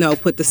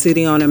 put the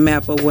city on the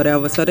map or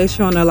whatever. So they're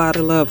showing a lot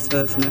of love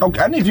to us now.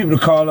 Okay, I need people to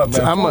call up,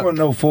 man.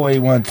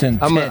 410-481-1010.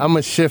 I'm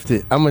gonna shift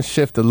it. I'm gonna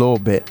shift a little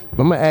bit.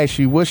 I'm gonna ask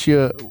you,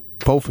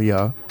 both of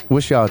y'all,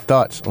 what's y'all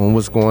thoughts on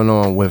what's going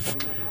on with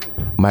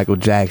Michael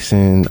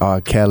Jackson,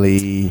 R.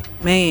 Kelly?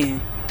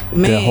 Man,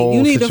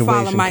 you need to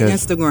follow my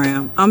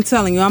Instagram. I'm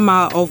telling you, I'm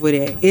all over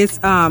that. It's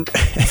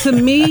to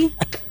me,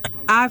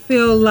 I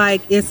feel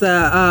like it's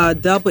a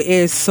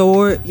double-edged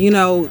sword. You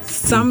know,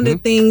 some of the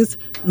things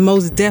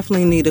most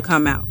definitely need to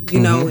come out. You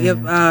know, if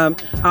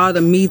all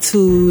the Me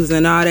Too's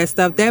and all that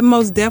stuff, that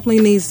most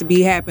definitely needs to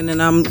be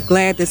happening. I'm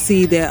glad to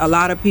see that a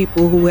lot of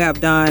people who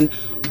have done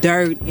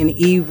dirt and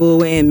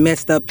evil and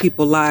messed up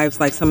people's lives,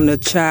 like some of the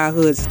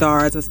childhood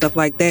stars and stuff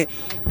like that,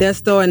 they're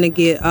starting to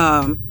get,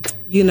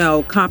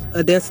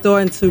 they're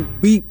starting to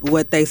reap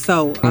what they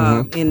sow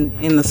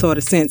in a sort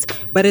of sense.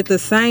 But at the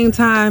same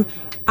time,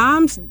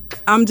 I'm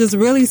just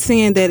really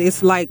seeing that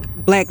it's like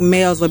black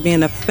males are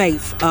being the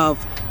face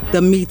of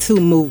the Me Too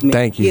movement.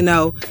 Thank you. You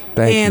know,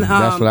 Thank you.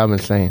 That's what I've been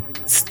saying.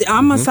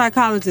 I'm a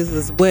psychologist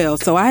as well,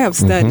 so I have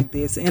studied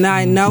this, and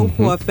I know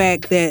for a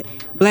fact that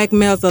black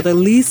males are the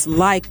least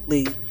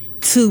likely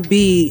to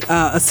be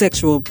a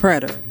sexual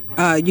predator.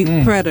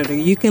 Predator.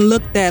 You can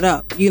look that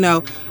up. You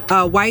know,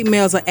 white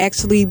males are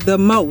actually the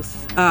most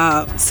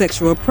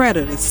sexual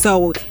predators.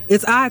 So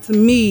it's odd to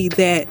me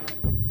that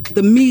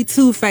the Me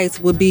Too face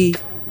would be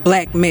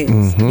black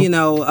males, you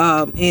know,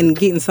 and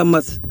getting so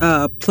much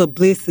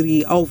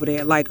publicity over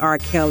there, like R.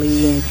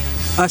 Kelly and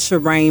Usher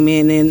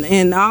Raymond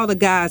and all the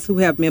guys who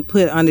have been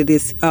put under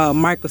this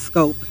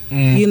microscope.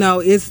 You know,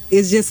 it's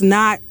just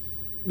not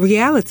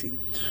reality.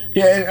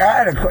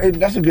 Yeah,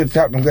 that's a good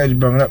topic. I'm glad you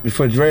brought it up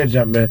before Dred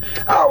jumped in.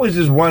 I always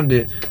just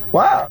wondered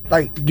why,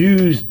 like,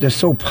 dudes that's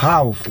so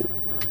powerful,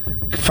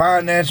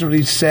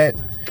 financially set,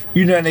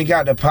 you know, and they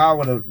got the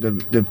power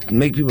to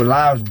make people's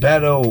lives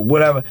better or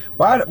whatever.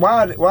 Why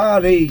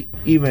are they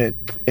even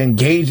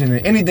engaging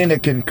in anything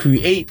that can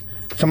create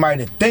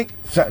somebody to think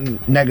something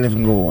negative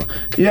can go on?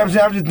 You know what I'm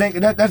saying? I'm just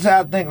thinking that's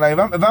how I think. Like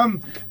if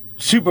I'm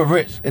super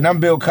rich and I'm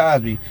Bill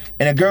Cosby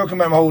and a girl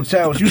come at my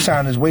hotel, you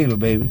sign this waiver,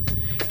 baby,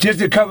 just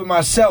to cover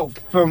myself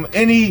from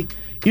any.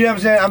 You know what I'm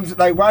saying? I'm just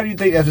like, why do you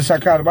think, as a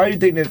psychologist, why do you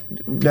think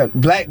that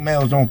black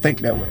males don't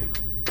think that way?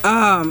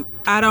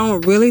 I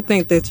don't really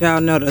think that y'all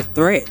know the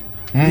threat.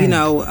 You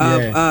know,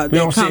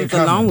 that comes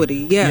along with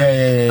it.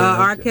 Yeah.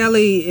 R.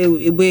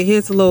 Kelly, with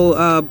his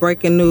little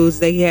breaking news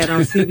that he had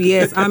on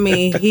CBS, I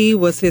mean, he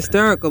was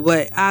hysterical,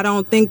 but I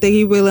don't think that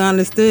he really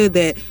understood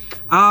that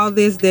all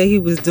this that he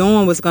was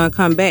doing was going to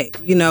come back.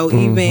 You know,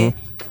 even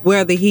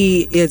whether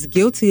he is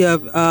guilty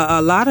of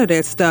a lot of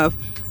that stuff,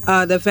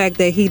 the fact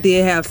that he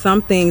did have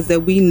some things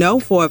that we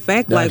know for a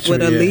fact, that's like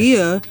with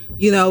Aaliyah.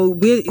 You know,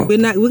 we're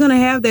gonna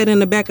have that in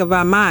the back of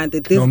our mind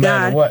that this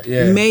guy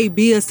may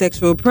be a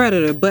sexual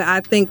predator. But I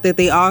think that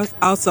they are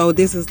also,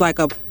 this is like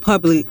a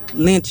public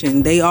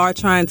lynching. They are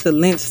trying to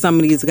lynch some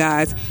of these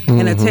guys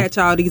and attach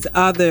all these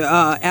other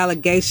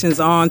allegations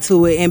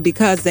onto it. And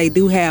because they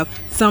do have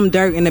some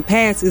dirt in the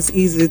past, it's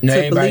easy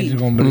to believe.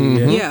 Gonna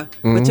believe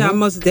but y'all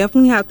most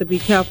definitely have to be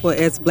careful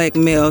as black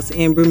males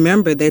and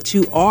remember that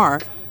you are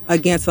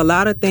against a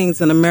lot of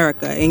things in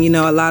America. And you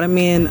know, a lot of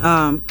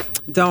men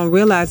don't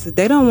realize that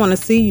they don't want to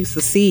see you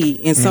succeed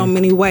in so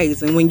many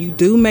ways. And when you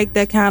do make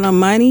that kind of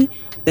money,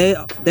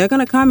 they're going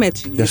to come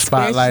at you. The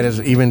spotlight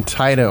is even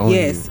tighter on you.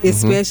 Yes,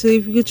 especially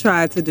if you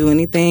try to do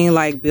anything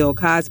like Bill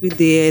Cosby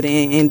did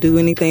and do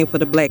anything for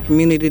the black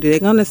community. They're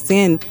going to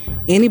send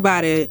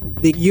anybody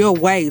your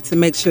way to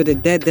make sure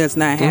that does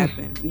not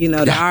happen. You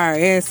know, the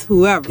IRS,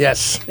 whoever.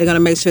 Yes. They're going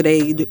to make sure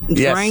they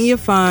drain your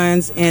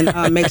funds and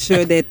make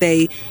sure that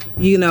they,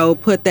 you know,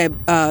 put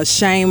that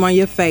shame on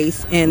your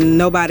face and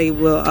nobody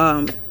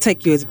will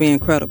take you as being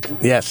credible.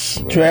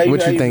 Yes. Dred,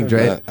 what you think,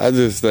 Dred? I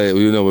just think,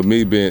 you know, with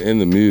me being in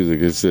the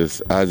music, it's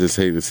just, I just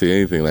hate to see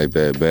anything like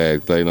that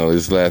bad. Like, you know,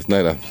 just last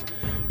night, I'm,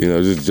 you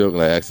know, just joking,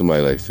 like, ask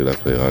somebody, like, should I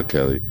play R.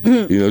 Kelly?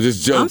 You know,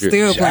 just joking. I'm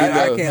still playing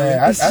R. Kelly.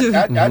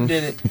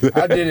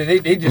 I did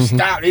it. They just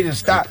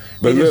stopped.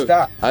 But look,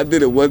 I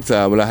did it one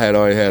time, and I had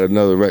already had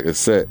another record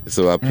set,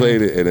 so I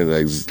played it, and then,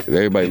 like,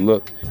 everybody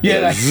looked.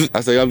 Yeah,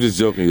 I say, I'm just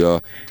joking,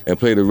 y'all, and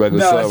played the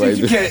regular song right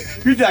there.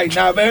 You like,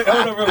 nah, man,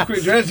 hold on real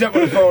quick. Let's jump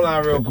on the phone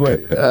line real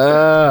quick.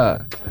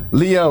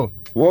 Leo.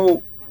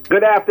 Whoa.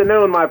 Good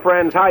afternoon, my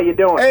friends. How you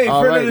doing? Hey,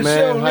 all friend right, of the man.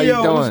 show, How Leo.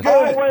 you doing? What's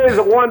good? Always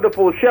a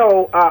wonderful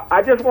show.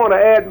 I just want to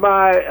add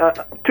my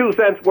 2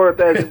 cents worth,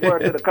 as it were,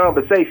 to the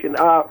conversation.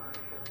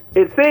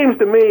 It seems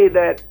to me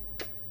that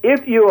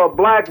if you're a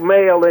black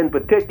male in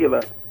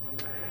particular,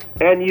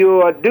 and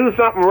you do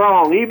something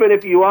wrong, even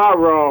if you are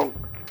wrong,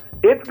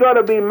 it's going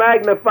to be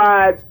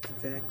magnified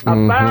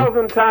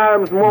 1,000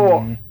 times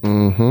more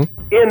in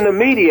the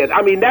media.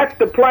 I mean, that's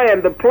the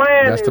plan. The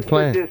plan is to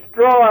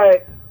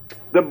destroy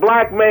the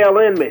black male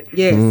image.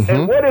 Yes.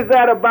 And what is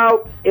that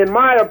about? In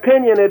my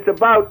opinion, it's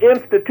about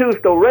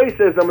institutional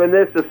racism in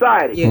this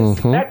society. Yes.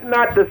 That's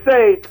not to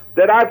say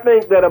that I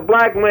think that a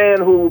black man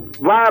who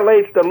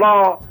violates the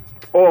law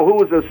or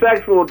who's a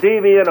sexual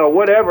deviant or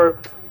whatever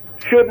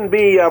shouldn't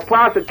be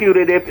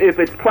prosecuted if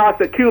it's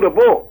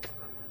prosecutable.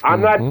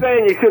 I'm not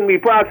saying he shouldn't be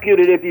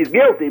prosecuted if he's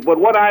guilty,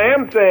 but what I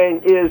am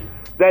saying is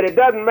that it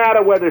doesn't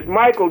matter whether it's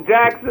Michael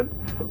Jackson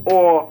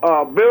or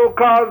Bill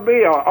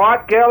Cosby or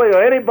Art Kelly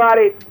or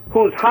anybody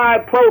who's high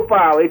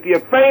profile. If you're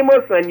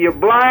famous and you're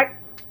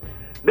black,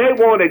 they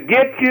want to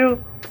get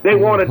you, they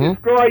want to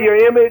destroy your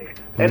image,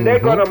 and they're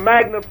going to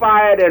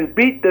magnify it and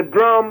beat the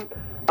drum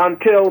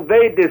until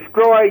they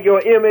destroy your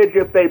image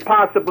if they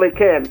possibly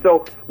can.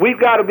 So we've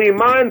got to be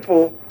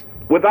mindful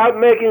without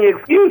making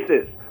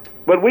excuses.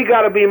 But we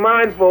got to be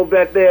mindful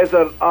that there's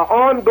an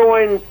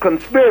ongoing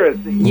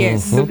conspiracy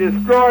to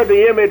destroy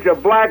the image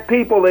of black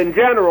people in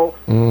general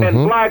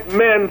and black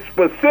men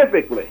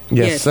specifically.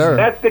 Yes, sir.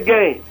 That's the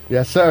game.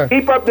 Yes, sir.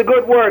 Keep up the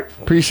good work.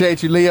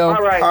 Appreciate you, Leo.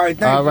 All right. All right,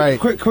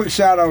 thank you. Quick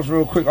shout outs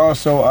real quick.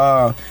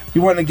 Also,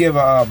 we want to give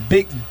a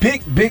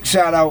big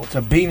shout out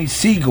to Beanie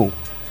Siegel.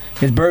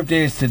 His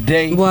birthday is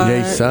today. What?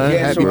 Yay, son.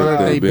 Happy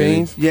birthday,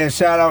 Beans. Yeah,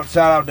 shout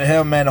out to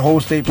him, man. The whole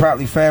Stay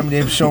Proudly family.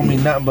 They've shown me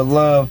nothing but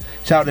love.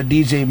 Shout out to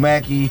DJ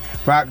Mackey,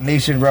 Rock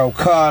Nation, Rel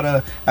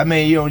Carter. I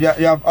mean,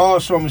 y'all all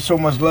shown me so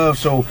much love.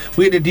 So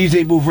we at the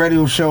DJ Booth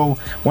Radio Show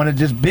want to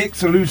just big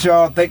salute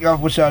y'all. Thank y'all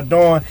for what y'all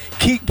doing.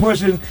 Keep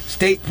pushing.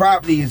 State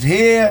Property is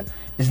here.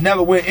 It's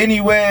never went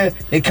anywhere.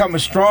 They coming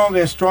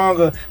stronger and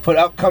stronger for the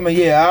upcoming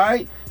year, all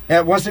right?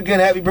 And once again,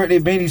 happy birthday,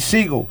 Beanie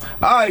Siegel.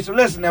 All right, so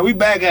listen now, we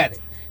back at it.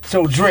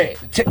 So, Dred,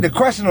 the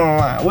question on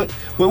the line,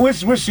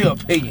 what's your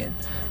opinion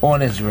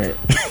on this, Dred?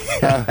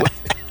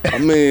 I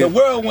mean, the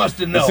world wants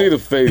to know. You see the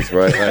face,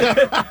 right?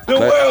 Like, the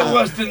world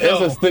wants to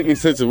know. It's a sticky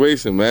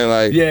situation, man.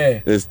 Like,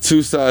 there's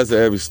two sides to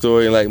every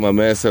story. Like my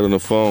man said on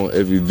the phone,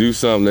 if you do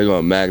something, they're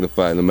gonna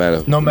magnify it no matter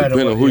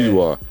depending on who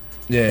you are.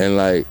 Yeah. And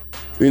like,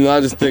 I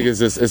just think it's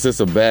just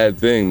a bad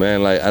thing,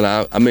 man. Like, and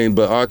I mean,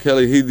 but R.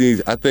 Kelly, he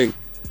needs. I think.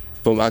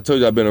 I told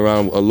you I've been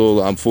around a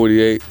little. I'm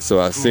 48, so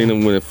I seen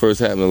him when it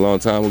first happened a long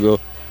time ago.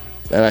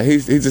 And he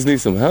just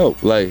needs some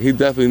help. Like, he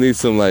definitely needs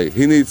some,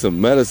 he needs some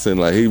medicine.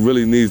 Like, he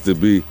really needs to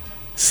be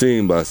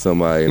seen by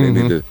somebody. And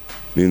they need to,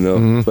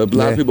 But a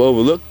lot of people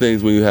overlook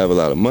things when you have a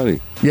lot of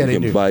money. Yeah, you they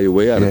can do. buy your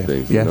way out of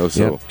things,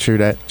 So true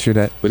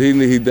that. But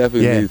he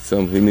definitely needs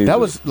some. He needs. That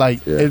was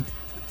like,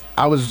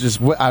 I was just.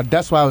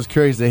 That's why I was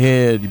curious to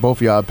hear both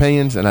of y'all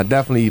opinions. And I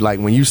definitely like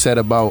when you said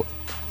about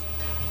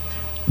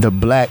the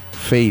black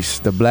face,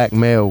 the black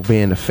male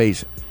being the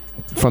face.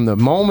 From the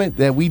moment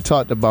that we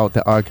talked about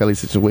the R. Kelly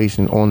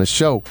situation on the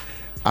show,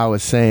 I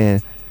was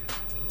saying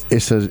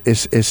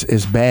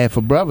it's bad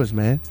for brothers,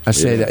 man. I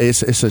said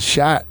it's a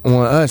shot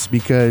on us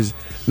because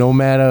no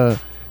matter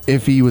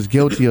if he was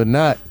guilty or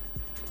not,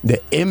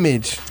 the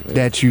image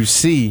that you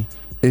see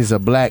is a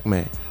black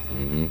man.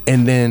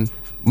 And then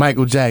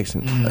Michael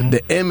Jackson,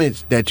 the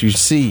image that you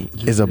see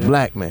is a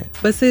black man.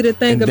 But see, the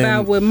thing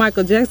about with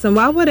Michael Jackson,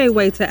 why would they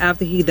wait till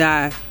after he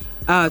died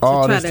to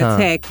try to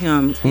attack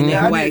him in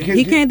that way?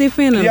 He can't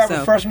defend himself. Can you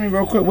refresh me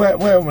real quick?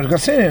 Where was it? I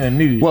seen it in the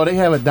news. Well, they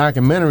have a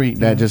documentary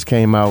that just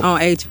came out on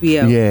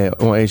HBO. Yeah,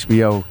 on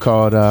HBO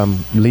called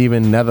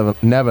 "Leaving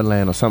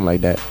Neverland" or something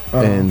like that.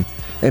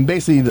 And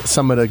basically,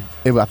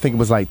 I think it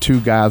was like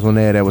two guys on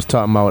there that was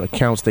talking about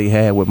accounts they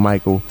had with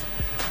Michael,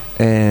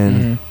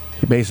 and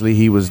basically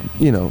he was,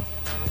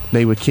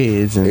 they were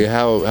kids. And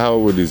how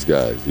old were these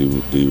guys?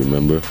 Do you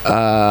remember?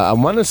 I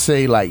want to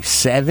say like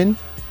 7.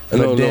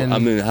 No, I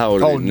mean, how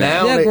old are they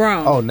now? They're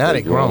grown. Oh, now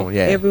they're grown.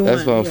 Yeah, everyone,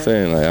 that's what I'm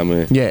saying. Like, I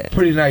mean,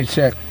 pretty nice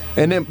check.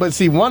 And then, but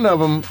see, one of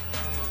them,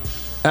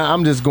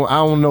 I'm just going.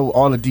 I don't know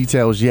all the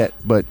details yet,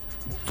 but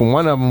from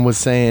one of them was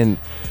saying,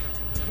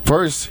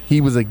 first he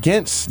was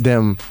against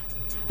them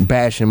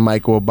bashing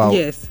Michael about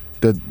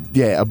about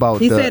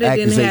the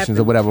accusations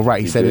or whatever.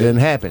 Right? He said it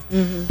didn't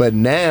happen, but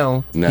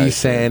now he's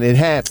saying it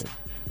happened,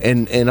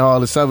 and all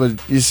this other.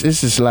 It's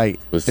just like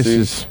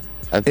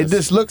it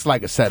just looks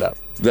like a setup.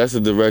 That's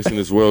the direction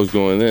this world's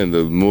going in.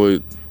 The more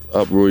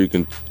uproar you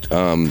can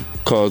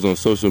cause on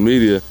social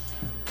media,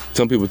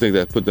 some people think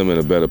that put them in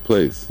a better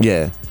place.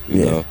 Yeah,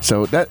 you know?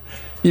 So that,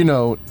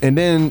 and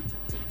then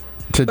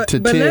but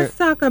let's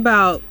talk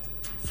about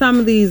some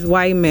of these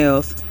white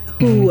males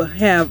who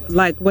have,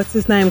 like, what's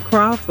his name,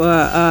 Croft,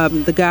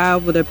 the guy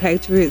over the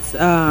Patriots.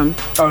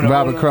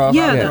 Robert Kraft.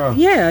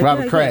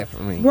 Robert Kraft.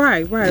 I mean.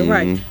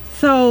 Right.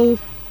 So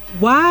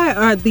why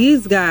are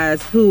these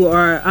guys who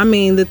are,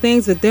 the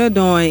things that they're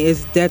doing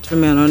is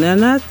detrimental. Now,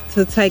 not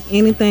to take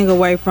anything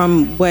away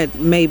from what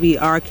maybe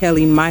R.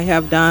 Kelly might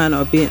have done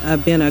or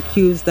been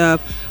accused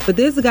of, but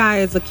this guy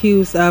is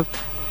accused of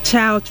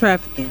child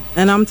trafficking.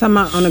 And I'm talking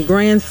about on a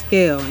grand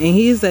scale. And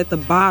he's at the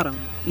bottom.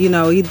 He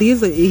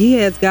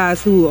has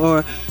guys who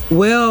are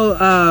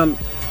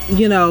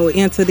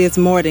into this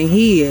more than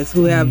he is,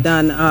 who have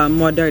done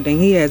more dirt than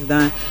he has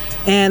done.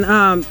 And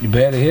you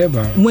better hear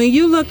about it. When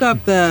you look up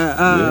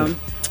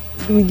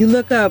when you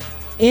look up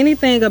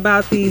anything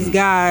about these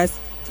guys,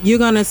 you're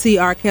gonna see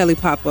R. Kelly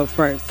pop up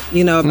first.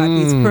 About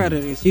these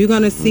predators. You're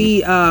gonna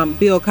see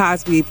Bill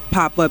Cosby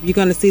pop up. You're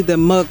gonna see the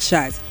mug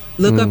shots.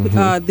 Look up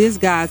this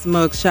guy's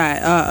mug shot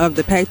of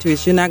the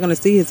Patriots. You're not gonna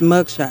see his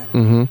mug shot.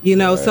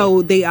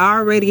 So they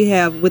already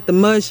have with the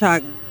mud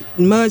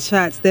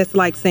shots. That's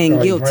like saying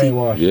guilty.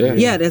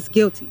 Yeah, that's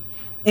guilty.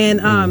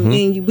 And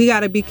and we got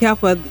to be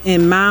careful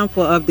and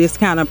mindful of this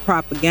kind of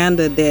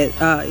propaganda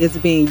that is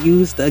being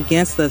used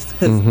against us,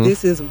 because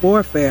this is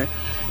warfare,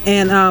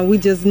 and we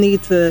just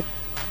need to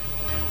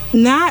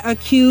not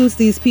accuse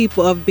these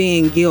people of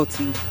being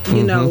guilty.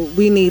 You know,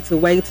 we need to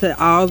wait till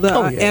all the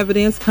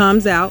evidence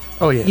comes out.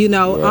 Oh yeah. You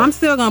know, I'm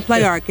still gonna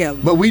play R. Kelly.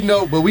 But we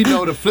know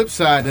the flip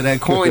side of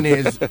that coin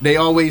is they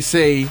always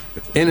say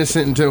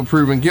innocent until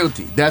proven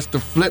guilty. That's the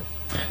flip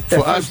for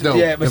us though.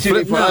 Yeah, but the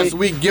flip for us,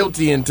 we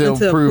guilty until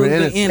proven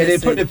innocent. And they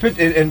put the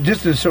picture, and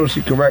just to show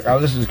she correct,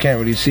 our listeners can't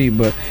really see,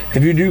 but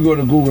if you do go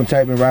to Google and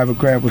type in Robert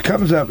Kraft, what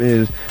comes up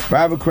is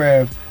Robert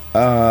Kraft,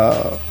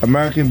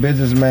 American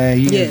businessman.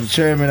 He is the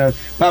chairman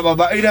of blah blah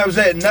blah. You know what I'm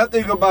saying?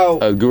 Nothing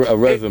about a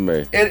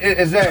resume.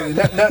 Exactly.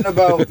 Nothing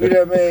about, you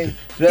know what I mean?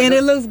 And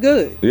it looks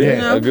good. Yeah, you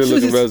know? A good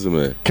looking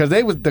resume. Because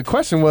the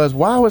question was,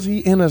 why was he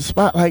in a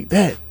spot like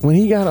that when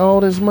he got all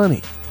this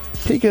money?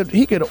 He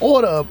could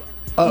order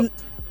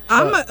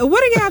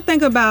what do y'all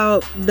think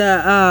about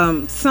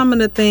the some of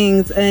the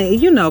things,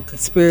 and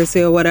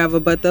conspiracy or whatever,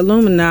 but the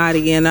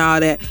Illuminati and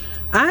all that?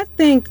 I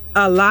think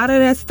a lot of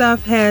that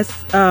stuff has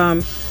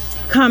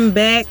come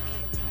back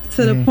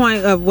to the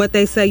point of what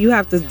they say you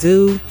have to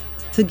do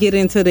to get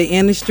into the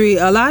industry.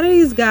 A lot of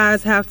these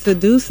guys have to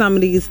do some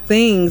of these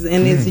things,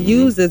 and it's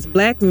used as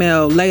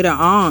blackmail later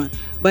on.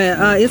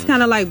 But it's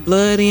kind of like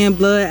blood in,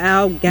 blood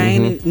out,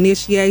 gang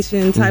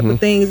initiation type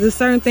of things. There's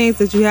certain things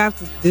that you have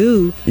to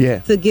do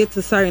to get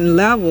to certain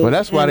levels. Well,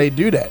 that's why they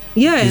do that.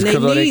 Yeah, and they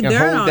can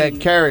hold that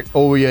carrot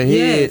over your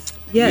head.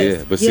 Yes.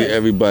 Yeah, but see,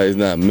 everybody's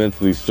not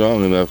mentally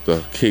strong enough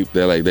to keep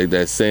that, like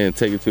that saying,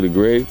 take it to the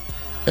grave.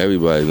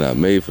 Everybody's not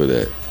made for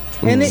that.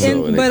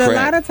 But a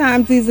lot of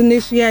times these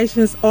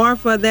initiations are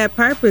for that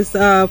purpose,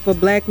 for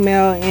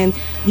blackmail, and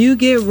you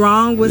get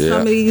wrong with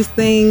some of these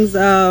things,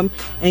 and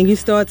you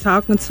start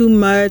talking too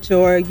much,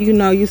 or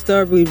you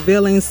start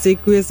revealing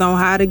secrets on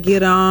how to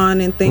get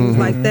on and things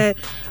like that.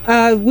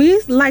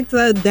 We like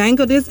to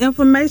dangle this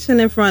information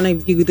in front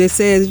of you that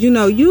says,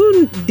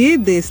 you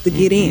did this to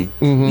get in.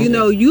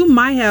 You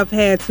might have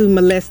had to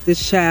molest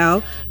this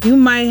child. You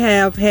might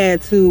have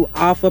had to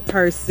off a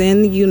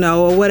person,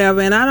 or whatever.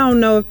 And I don't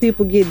know if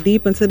people get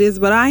deep into this,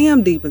 but I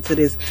am deep into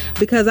this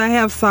because I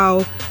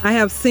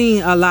have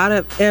seen a lot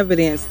of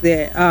evidence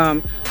that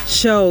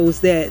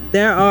shows that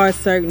there are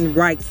certain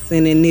rites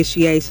and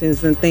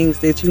initiations and things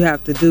that you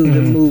have to do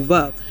to move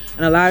up.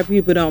 And a lot of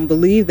people don't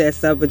believe that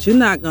stuff, but you're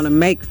not going to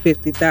make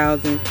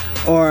 50,000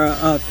 or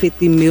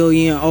 50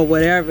 million or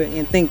whatever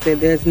and think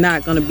that there's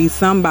not going to be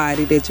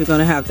somebody that you're going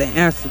to have to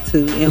answer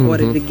to in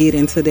order to get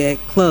into that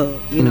club,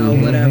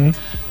 whatever.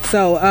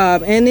 So,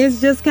 and it's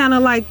just kind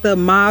of like the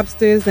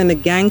mobsters and the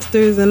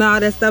gangsters and all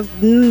that stuff.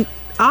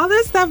 All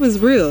that stuff is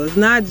real. It's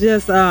not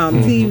just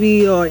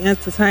TV or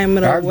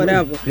entertainment or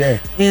whatever. Yeah.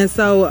 And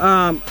so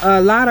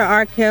a lot of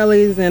R.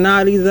 Kelly's and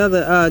all these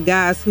other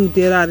guys who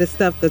did all this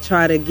stuff to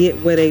try to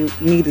get where they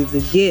needed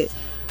to get.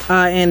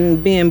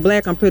 And being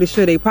black, I'm pretty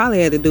sure they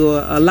probably had to do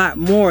a lot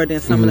more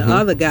than some of the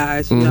other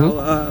guys,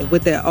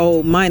 with their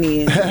old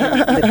money and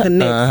the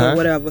connects or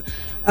whatever.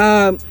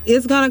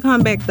 It's going to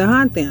come back to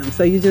haunt them.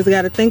 So you just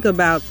got to think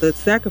about the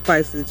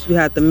sacrifices you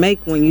have to make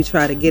when you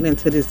try to get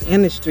into this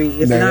industry.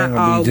 It's not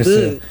all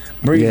good.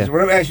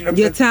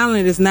 Your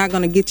talent is not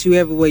going to get you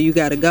everywhere you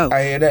got to go.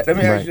 I hear that. Let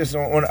me ask you this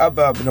on up.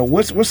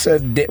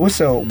 What's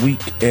a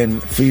week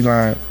in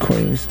Feline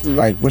Queens?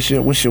 Like, what's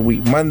your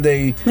week?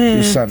 Monday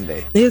to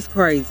Sunday? It's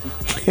crazy.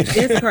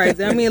 It's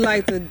crazy. I mean,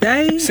 like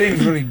today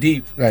seems really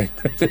deep. Like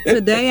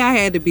today, I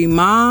had to be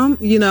mom.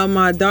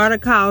 My daughter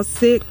called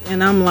sick,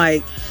 and I'm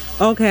like,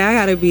 okay, I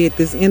got to be at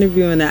this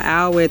interview in an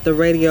hour at the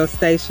radio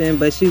station,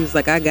 but she was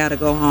like, I got to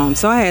go home.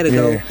 So I had to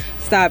go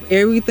stop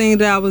everything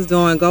that I was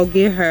doing, go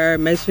get her,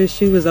 make sure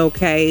she was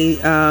okay,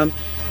 and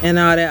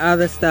all that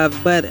other stuff.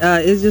 But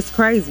it's just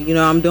crazy.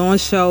 I'm doing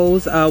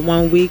shows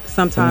 1 week.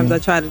 Sometimes I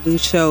try to do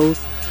shows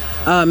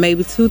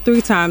maybe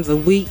 2-3 times a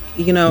week,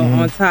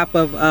 on top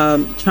of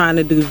trying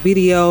to do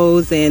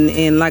videos.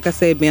 And like I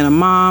said, being a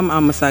mom,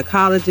 I'm a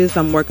psychologist.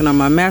 I'm working on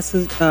my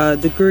master's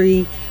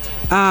degree.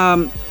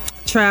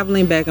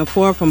 Traveling back and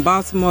forth from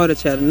Baltimore to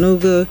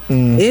Chattanooga.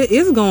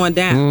 It's going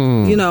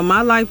down.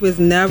 My life is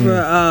never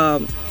a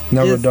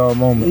dull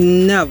moment.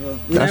 Never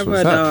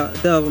a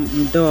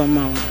dull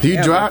moment. Do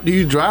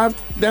you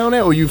drive down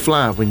there, or you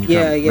fly when you come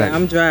back? Yeah,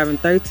 I'm driving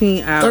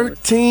 13 hours.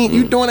 13?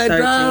 You doing that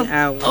 13 drive?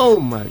 Hours. Oh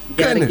my goodness.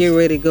 Gotta get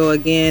ready to go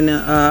again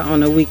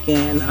on the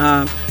weekend.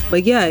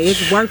 But yeah,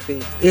 it's worth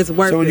it. It's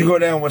worth it. So when you go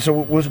down,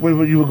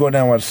 you would go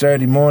down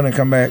Saturday morning,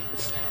 come back?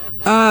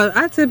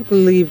 I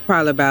typically leave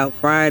probably about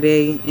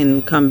Friday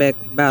and come back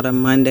about a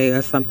Monday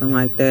or something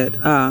like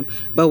that.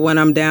 But when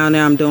I'm down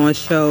there, I'm doing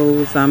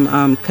shows,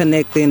 I'm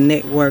connecting,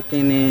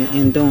 networking,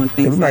 and doing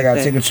things like that. We might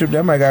gotta take a trip.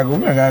 We might gotta go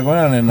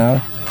down there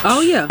now.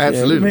 Oh yeah,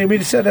 absolutely. We need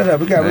to set that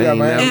up. We got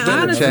man. And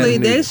honestly,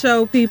 they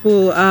show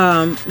people,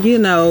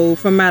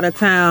 from out of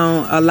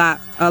town a lot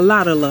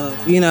of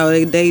love.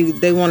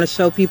 They want to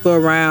show people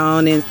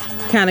around and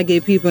kind of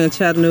get people in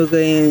Chattanooga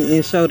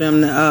and show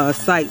them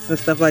sites and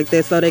stuff like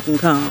that so they can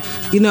come.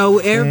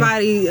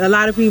 Everybody, a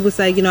lot of people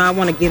say, I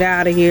want to get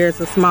out of here. It's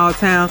a small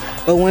town,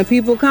 but when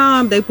people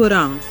come, they put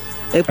on.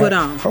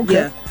 Okay.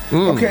 Yeah.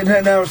 Okay,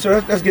 now,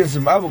 so let's get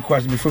some other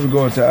questions before we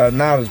go into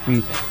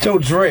Niledge. So,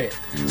 Dred,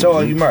 so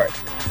are you married?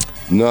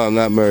 No, I'm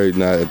not married.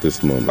 Not at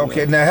this moment.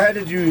 Okay, now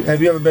have you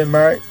ever been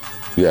married?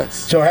 Yes.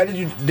 So how did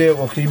you deal?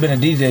 Well, because you've been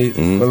a DJ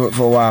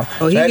for a while.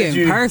 Oh, he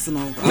getting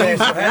personal. Yeah,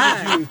 so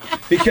how did you?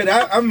 Because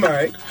I'm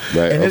married,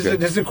 right?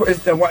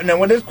 And now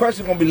when this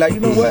question gonna be like,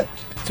 you know what?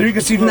 So you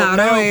can see from the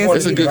male point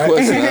It's a good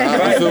question.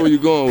 I feel where you're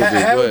going with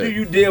this. How do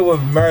you deal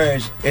with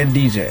marriage and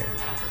DJ?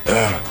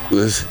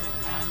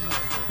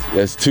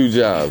 That's 2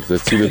 jobs.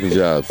 That's 2 different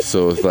jobs.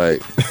 So it's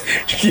like,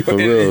 for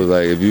real,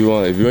 like if you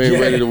ain't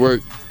ready to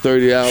work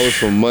 30 hours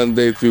from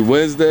Monday through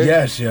Wednesday,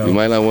 you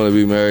might not want to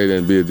be married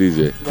and be a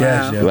DJ.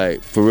 Yes, yo.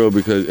 Like for real,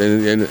 because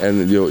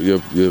and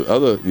your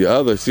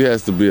other, she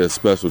has to be a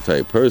special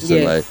type person.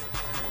 Yes. Like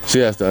she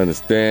has to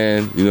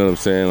understand. You know what I'm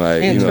saying?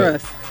 Like and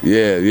trust.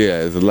 Yeah.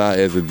 It's a lot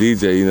as a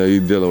DJ. You know,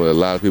 you're dealing with a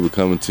lot of people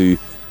coming to you,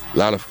 a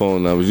lot of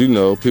phone numbers. You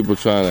know,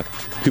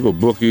 people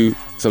book you.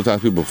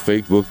 Sometimes people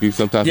fake book you.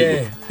 Sometimes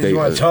they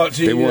want to talk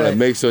to you. They want to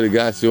make sure they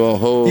got you on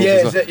hold.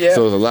 So there's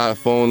a lot of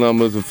phone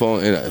numbers and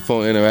phone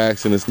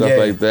interaction and stuff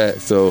like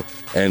that. So,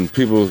 and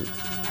people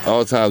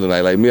all times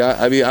like me,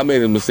 I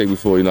made a mistake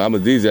before. You know, I'm a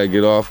DJ. I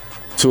get off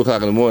 2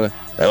 o'clock in the morning.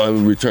 I want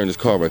to return this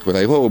call right quick.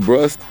 Like, oh,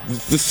 bro, it's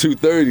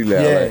 2:30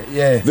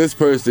 now. This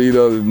person, you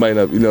know, might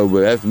not, you know, but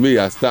that's me.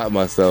 I stop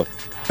myself.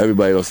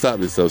 Everybody don't stop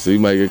themselves, so you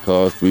might get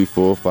calls 3,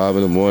 4, 5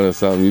 in the morning or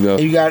something, you know.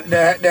 You got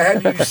now. How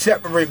do you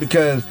separate?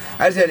 Because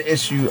I just had an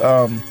issue.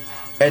 I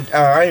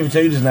didn't even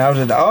tell you this now. I was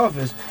at the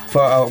office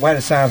for I had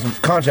to sign some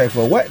contract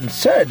for a wedding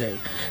Saturday.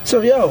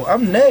 So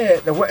I'm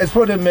mad. It's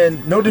supposed to have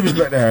been, no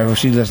disrespect to her if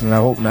she's listening. I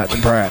hope not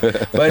to pride,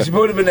 but it's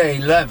supposed to have been at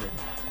 11.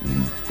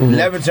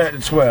 11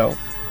 turned to 12.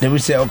 Then we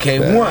said, okay,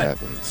 that 1.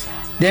 Happens.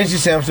 Then she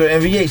said, I'm so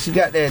NVA. She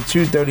got there at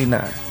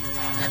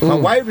 2:39. My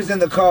wife is in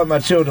the car with my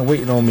children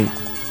waiting on me.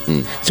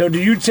 So do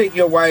you take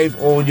your wife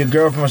or your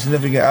girlfriend or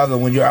significant other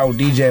when you're out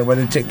DJing,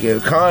 whether you take your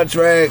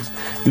contracts,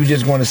 you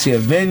just want to see a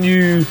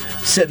venue,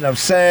 setting up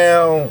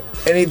sound,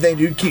 anything?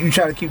 Do you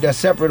try to keep that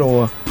separate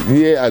or?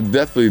 Yeah, I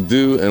definitely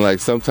do. And like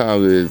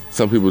sometimes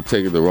some people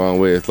take it the wrong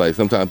way. It's like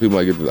sometimes people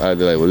might get the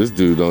idea like, well, this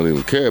dude don't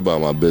even care about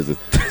my business.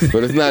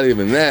 But it's not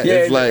even that.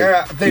 It's like,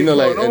 you know,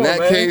 like in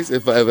that case,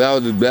 if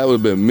that would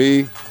have been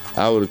me,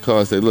 I would have called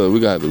and said, look,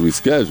 we got to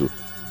reschedule.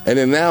 And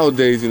then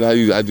nowadays, you know,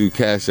 I do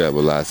Cash App a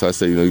lot. So I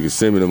say, you know, you can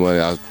send me the money.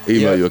 I'll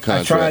email you a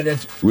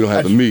contract. We don't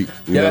have to meet.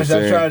 You know what I'm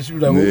saying? I tried. She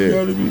was like, we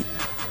got to meet.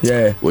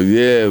 Yeah.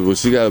 Well,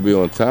 she got to be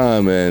on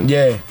time, man.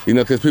 Yeah. You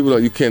know, because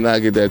you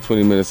cannot get that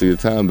 20 minutes of your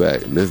time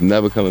back. That's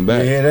never coming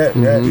back. Yeah, that.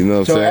 You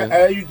know what I'm saying? So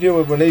how you deal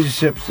with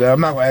relationships?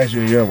 I'm not going to ask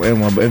you if you're in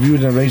one, but if you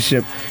was in a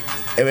relationship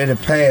in the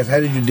past, how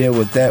did you deal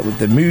with that, with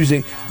the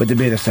music, with the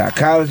being a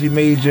psychology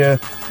major,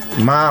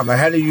 mom? Like,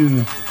 how do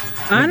you...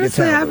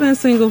 Honestly, I've been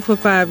single for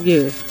 5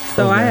 years,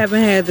 so I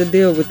haven't had to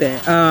deal with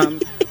that.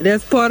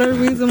 That's part of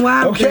the reason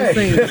why I've been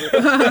single.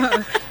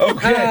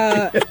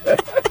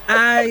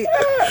 I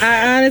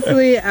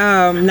honestly,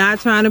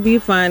 not trying to be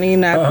funny,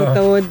 not to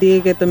throw a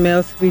dig at the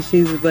male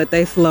species, but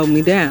they slow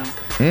me down.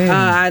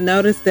 I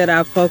noticed that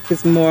I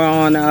focus more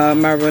on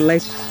my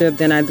relationship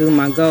than I do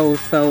my goals,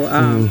 so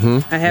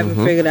I haven't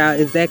figured out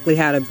exactly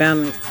how to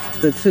balance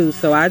the two.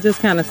 So I just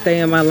kind of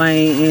stay in my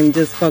lane and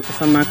just focus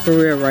on my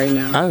career right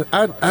now.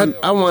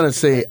 I want to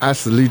say I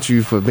salute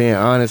you for being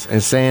honest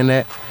and saying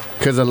that,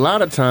 because a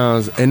lot of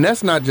times, and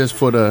that's not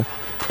just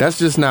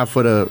not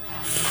for the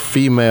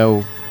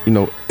female, you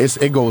know,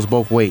 it goes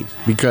both ways,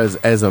 because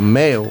as a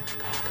male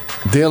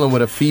dealing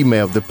with a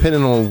female,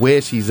 depending on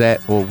where she's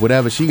at or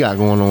whatever she got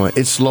going on,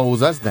 it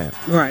slows us down.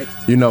 Right.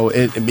 You know,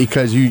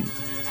 because you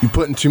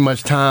putting too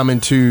much time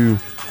into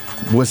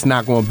what's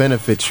not going to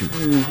benefit you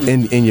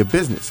in your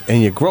business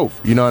and your growth.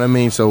 You know what I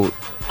mean? So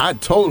I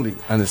totally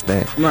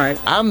understand. Right.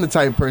 I'm the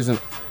type of person,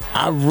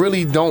 I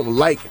really don't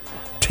like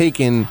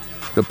taking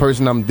the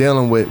person I'm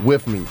dealing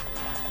with me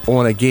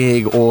on a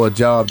gig or a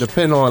job,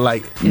 depending on,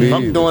 like, if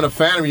I'm doing a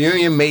family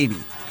reunion, maybe.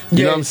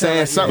 You know what I'm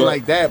saying? Something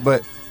like that,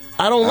 but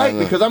I don't like it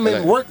because I'm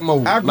in work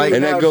mode. And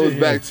that goes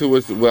back to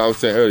what I was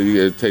saying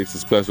earlier. It takes a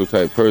special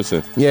type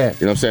person. Yeah. You know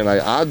what I'm saying?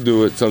 Like, I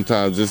do it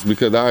sometimes just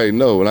because I already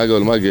know when I go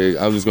to my gig,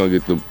 I'm just going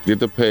to get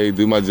the pay,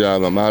 do my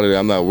job, I'm out of there.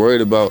 I'm not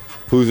worried about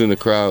who's in the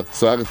crowd,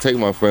 so I can take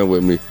my friend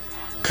with me,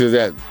 because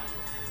that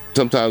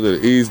sometimes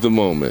it'll ease the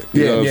moment.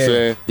 You know what I'm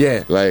saying?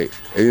 Yeah. Like,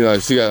 you know,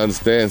 she got to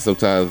understand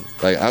sometimes,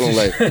 like, I don't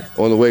like,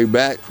 on the way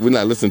back, we're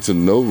not listening to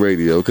no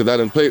radio, because I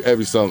done played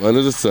every song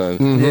under the sun.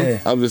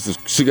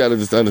 She got to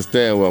just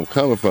understand where I'm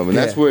coming from, and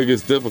that's where it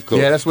gets difficult.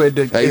 Yeah, that's where it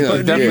definitely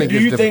gets difficult. Do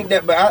you think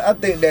that, but I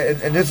think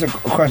that, and this is a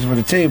question for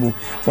the table,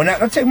 when I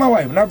take my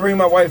wife, when I bring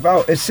my wife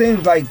out, it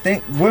seems like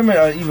women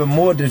are even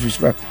more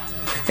disrespectful.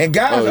 And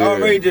guys are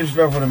already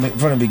disrespectful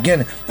from the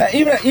beginning. Like,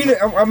 even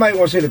I might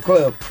want to say the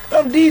club.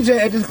 I'm DJ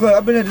at this club.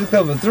 I've been at this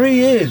club for 3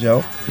 years,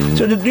 yo.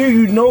 So the dude,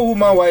 you know who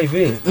my wife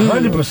is,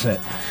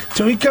 100%.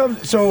 So he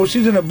comes. So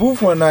she's in the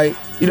booth one night.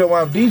 You know,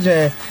 while I'm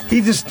DJing,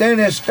 he's just standing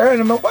there staring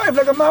at my wife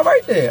like I'm not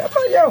right there. I'm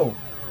like, yo.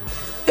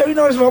 Yo, you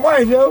know it's my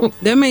wife, yo.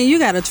 That mean you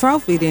got a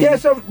trophy then.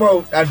 Yeah,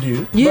 well, I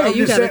do. Yeah,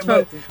 you got a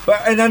trophy.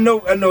 But I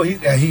know he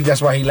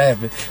that's why he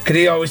laughing. Because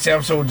he always say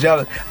I'm so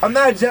jealous. I'm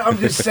not jealous, I'm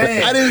just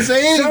saying. I didn't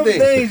say anything. Some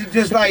things are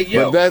just like,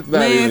 yo. But that's not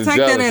man, even take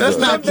jealous. that as that's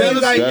not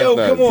jealous. Like, yo,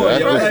 come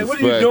on, yo. Like,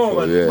 what are you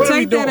doing? Yeah. What are we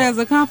Take doing? that as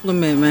a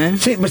compliment, man.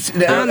 See, but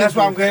that's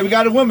why I'm glad we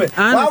got a woman.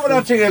 Why would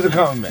I take it as a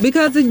compliment?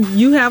 Because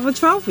you have a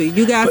trophy.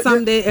 You got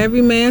something that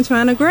every man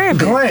trying to grab it.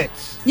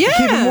 Glance.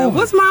 Yeah,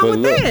 what's wrong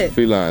with that?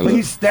 Feline, But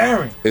he's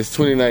staring. It's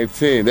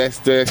 2019. That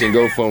stare can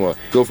go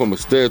from a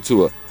stare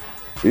to a.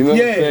 You know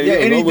what I'm saying? Yeah,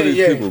 you don't know what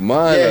these people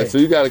mind. Yeah. Like, so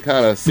you got to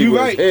kind of see You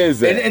where right.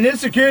 his head is at. And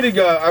this security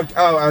guard,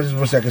 I just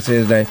wish I could say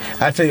his name.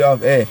 I tell you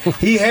off air.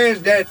 He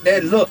has that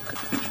look,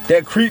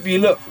 that creepy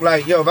look.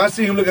 Like, yo, if I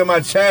see him look at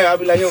my chair, I'll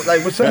be like, yo,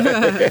 like, what's up?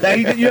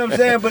 Like, you know what I'm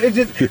saying? But it's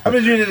just, I'm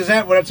just using an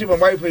example. When I see my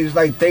white places,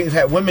 like,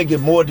 women get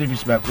more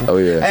disrespectful. Oh,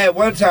 yeah. I had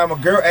one time, a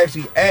girl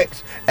actually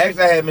asked I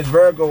had Miss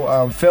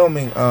Virgo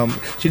filming.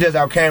 She does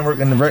our camera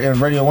work in the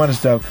Radio 1 and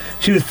stuff.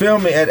 She was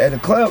filming at the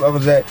club I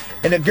was at,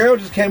 and the girl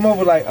just came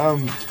over like,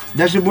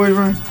 that's your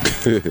boyfriend?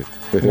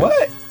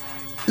 What?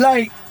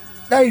 Like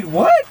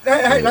what?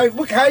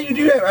 Like how you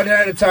do that? I did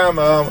at the time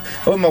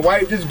with my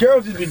wife. This girl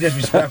just be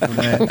disrespectful,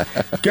 man.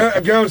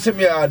 A girl sent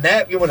me a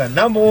napkin with a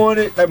number on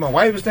it. Like my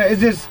wife was saying,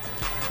 it's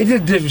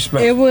just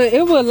disrespectful.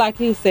 It would, like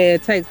he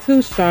said, take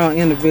two strong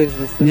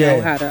individuals to know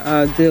how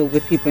to deal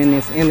with people in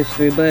this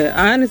industry. But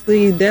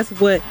honestly, that's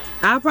what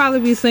I'll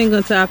probably be single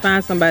until I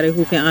find somebody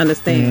who can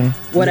understand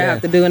what I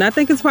have to do. And I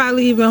think it's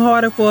probably even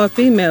harder for a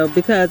female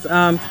because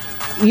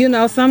you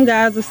know, some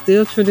guys are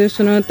still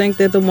traditional and think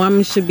that the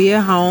woman should be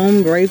at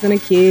home raising the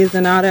kids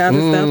and all that other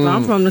stuff.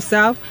 I'm from the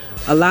South.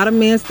 A lot of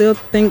men still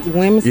think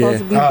women's supposed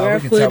to be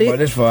barefooted. We can talk about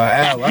this for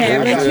an hour.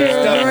 Having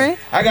children.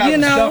 I got you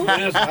know, stuff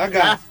for this one. I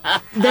got.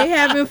 They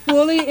haven't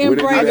fully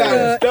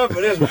embraced stuff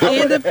for this one.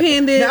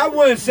 independent. Now, I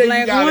wouldn't say black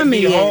you gotta woman be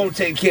yet. home,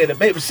 take care of the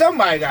baby.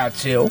 Somebody got to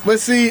chill. But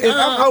see, If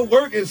I'm out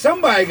working,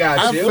 somebody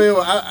got to chill.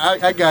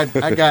 I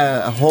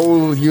got a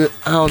whole. I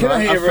don't Can know.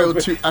 I hear feel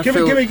real too.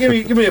 quick?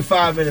 Give me a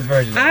 5-minute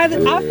version. I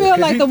feel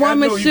like the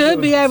woman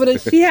should be able to.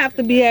 She have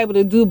to be able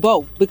to do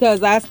both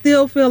because I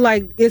still feel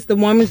like it's the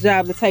woman's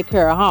job to take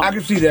care of home. I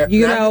can see that.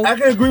 You know, I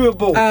can agree with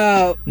both.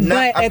 But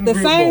at the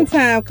same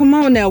time, come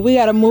on now, we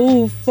got to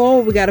move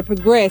forward. We got to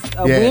progress.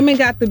 Women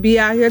got to be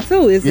out here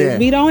too.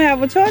 We don't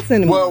have a choice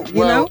anymore.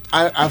 You know?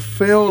 I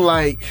feel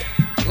like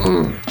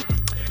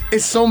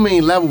it's so many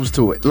levels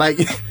to it. Like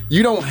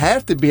you don't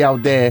have to be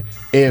out there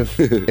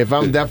if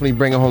I'm definitely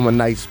bringing home a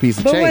nice piece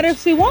of change. But what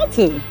if she wants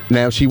to?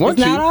 Now if she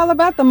wants to. It's not all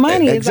about the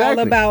money.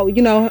 Exactly. It's all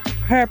about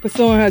her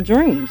pursuing her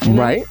dreams. You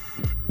know? Right.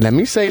 Let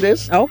me say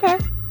this. Okay.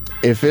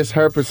 If it's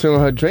her pursuing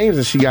her dreams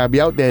and she gotta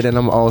be out there, then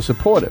I'm all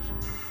supportive.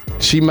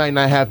 She might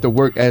not have to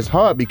work as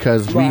hard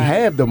because we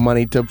have the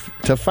money to finance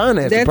the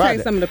project. That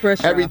takes some of the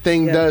pressure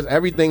Everything off.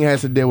 everything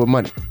has to deal with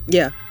money.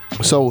 Yeah.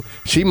 So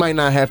she might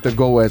not have to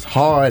go as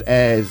hard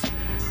as,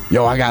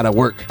 I gotta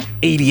work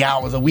 80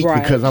 hours a week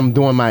because I'm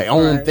doing my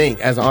own thing.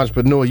 As an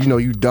entrepreneur,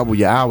 you double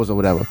your hours or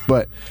whatever.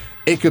 But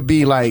it could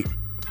be like,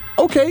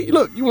 okay,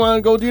 look, you wanna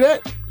go do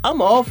that?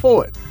 I'm all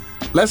for it.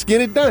 Let's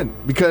get it done.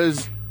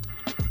 Because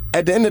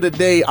at the end of the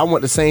day, I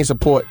want the same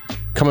support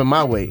coming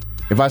my way.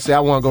 If I say I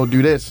want to go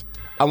do this,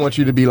 I want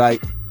you to be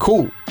like,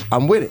 cool,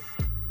 I'm with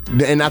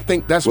it. And I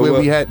think that's where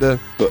we had to...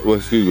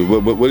 excuse me,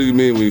 what do you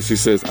mean when she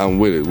says I'm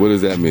with it? What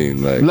does that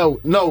mean? Like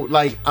No,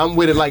 like I'm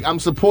with it, like I'm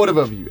supportive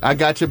of you. I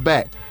got your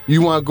back.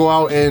 You want to go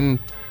out and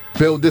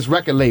build this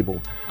record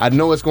label. I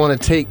know it's going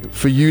to take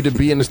for you to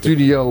be in the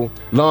studio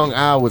long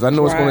hours. I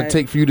know it's going to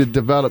take for you to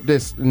develop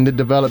this and to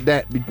develop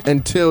that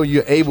until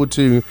you're able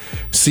to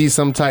see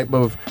some type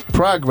of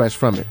progress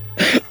from it.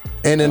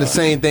 And then the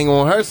same thing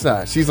on her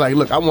side. She's like,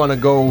 look, I want to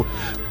go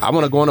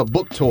on a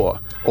book tour,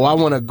 or I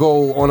want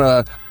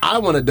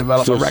to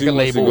develop a record label. So she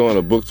wants to go on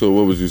a book tour.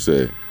 What would you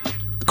say?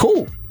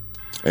 Cool.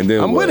 And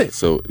then I'm with it.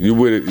 So you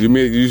with it? You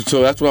mean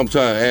so? That's what I'm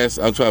trying to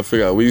ask. I'm trying to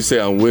figure out. When you say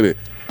I'm with it,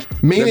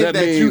 meaning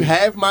that you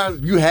have my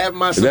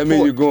support. Does that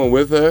mean you're going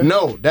with her?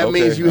 No, that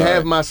means you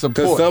have my support.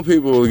 Because some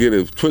people will get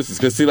it twisted.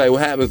 Because see, like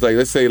what happens, like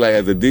let's say, like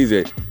as a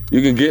DJ,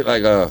 you can get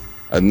like a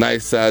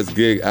nice size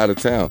gig out of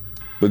town.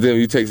 But then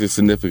you take your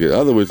significant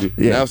other with you.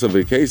 Now it's a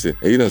vacation,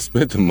 and you done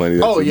spent the money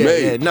that you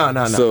made. No.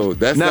 So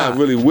that's not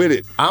really with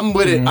it. I'm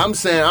with it. I'm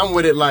saying I'm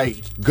with it.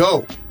 Like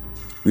go.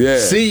 Yeah.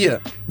 See ya.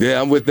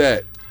 Yeah, I'm with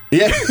that.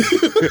 Yeah.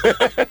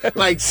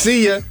 Like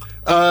see ya.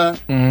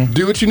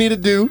 Do what you need to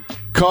do.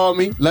 Call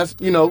me. Let's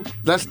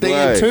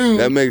stay in tune.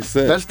 That makes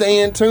sense. Let's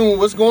stay in tune with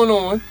what's going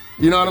on.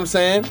 You know what I'm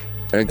saying?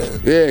 And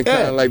kind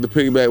of like the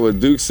piggyback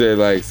what Duke said.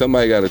 Like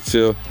somebody got to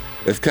chill.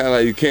 It's kind of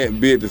like you can't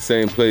be at the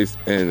same place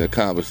and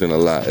accomplishing a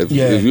lot. If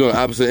you're on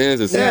opposite ends,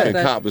 it's you can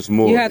accomplish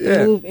more. You have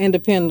to move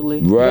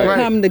independently. Right.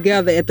 Come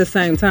together at the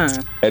same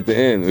time. At the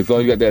end, as long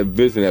as you got that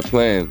vision, that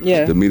plan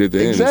to meet at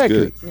the end, it's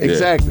good.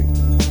 Exactly.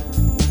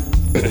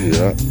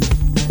 Yeah.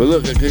 But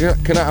look,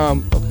 can I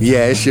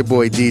Yeah, it's your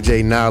boy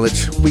DJ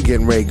Niledge. We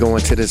getting ready to go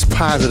into this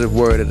positive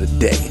word of the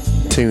day.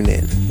 Tune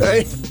in.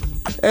 Hey.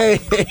 Hey,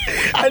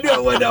 I knew I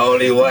wasn't the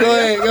only one. Go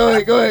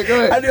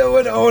ahead. I knew I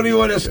wasn't the only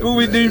one that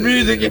Scooby-Doo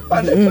music.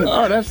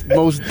 Oh, that's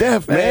Mos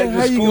Def, man.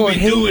 How you gonna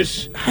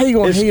hate? How you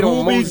gonna hate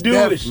on Mos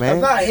Def, man?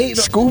 I'm not hating.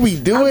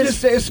 Scooby-Doo. I'm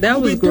just saying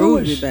That was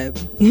groovy, baby.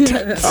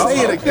 Say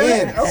it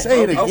again.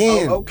 Say it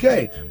again.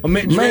 Okay.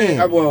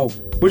 Man. Well,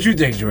 what you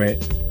think, Dred?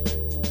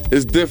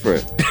 It's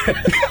different.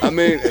 I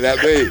mean,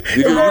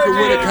 you can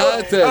win a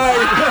contest.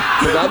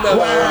 I'm not.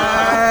 Wow.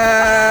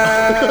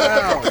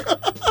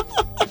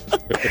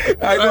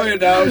 All right, go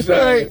ahead now. I'm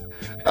sorry. Right.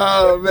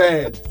 Oh,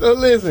 man. So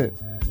listen,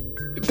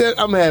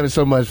 I'm having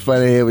so much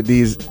fun here with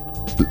these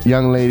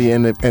young lady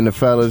and the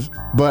fellas.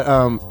 But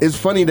it's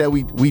funny that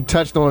we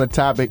touched on a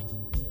topic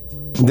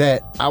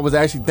that I was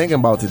actually thinking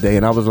about today.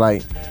 And I was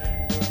like,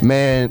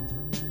 man,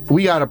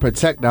 we got to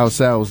protect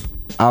ourselves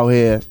out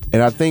here.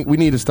 And I think we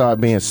need to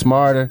start being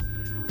smarter,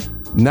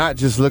 not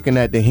just looking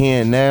at the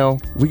here and now.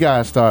 We got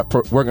to start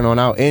working on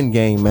our end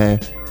game, man,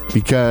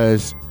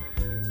 because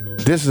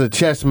this is a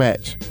chess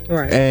match.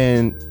 Right.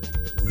 And,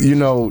 you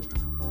know,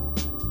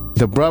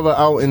 the brother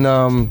out in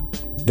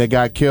that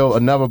got killed,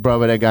 another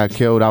brother that got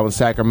killed out in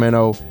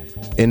Sacramento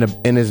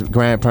in his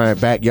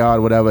grandparent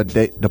backyard, whatever,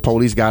 the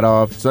police got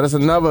off. So that's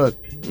another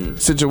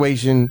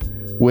situation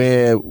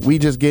where we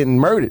just getting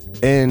murdered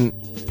and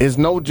there's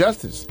no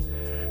justice.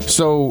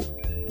 So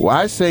what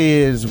I say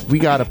is we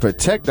got to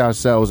protect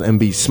ourselves and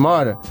be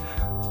smarter.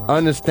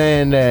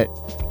 Understand that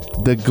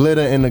the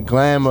glitter and the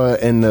glamour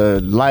and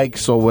the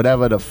likes or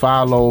whatever, the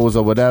follows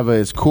or whatever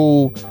is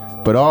cool,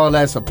 but all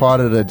that's a part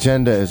of the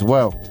agenda as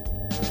well.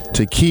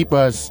 To keep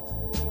us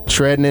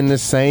treading in the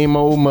same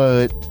old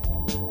mud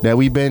that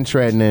we've been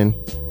treading in.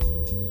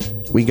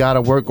 We got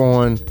to work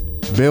on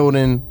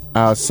building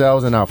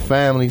ourselves and our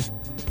families.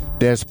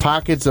 There's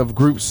pockets of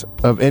groups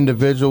of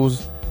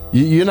individuals.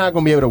 You're not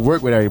going to be able to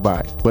work with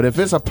everybody. But if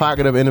it's a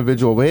pocket of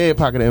individual over here,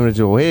 pocket of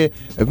individual over here,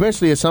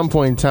 eventually at some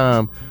point in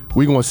time,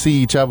 we're going to see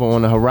each other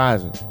on the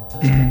horizon.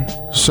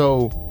 Mm-hmm.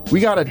 So we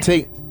got to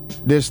take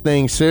this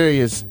thing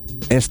serious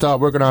and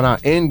start working on our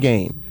end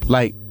game,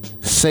 like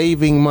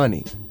saving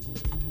money,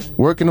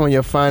 working on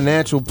your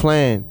financial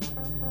plan,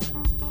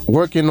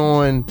 working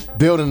on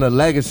building a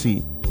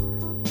legacy,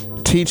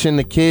 teaching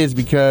the kids,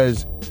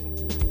 because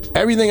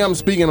everything I'm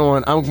speaking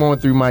on, I'm going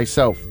through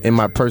myself in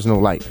my personal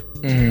life.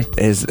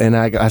 Mm-hmm. And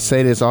I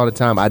say this all the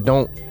time. I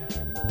don't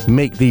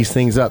make these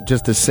things up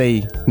just to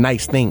say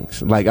nice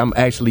things. Like, I'm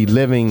actually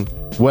living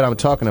what I'm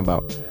talking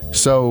about.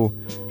 So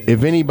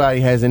if anybody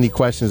has any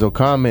questions or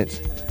comments,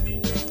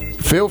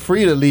 feel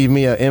free to leave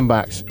me an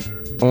inbox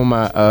on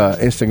my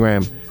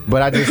Instagram.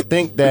 But I just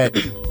think that,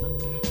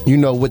 you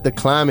know, with the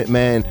climate,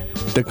 man,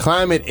 the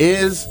climate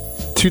is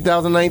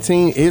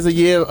 2019 is a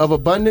year of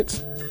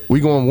abundance.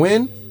 We're going to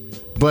win.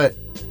 But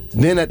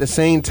then at the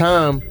same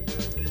time,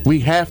 we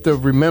have to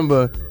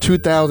remember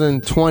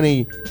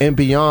 2020 and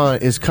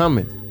beyond is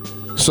coming.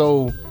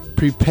 So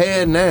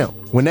prepare now.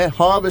 When that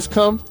harvest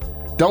comes,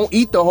 don't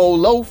eat the whole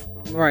loaf.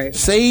 Right.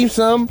 Save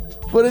some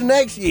for the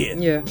next year.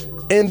 Yeah.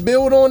 And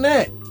build on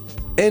that.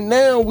 And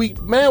now we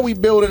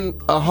building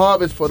a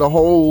harvest for the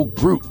whole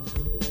group.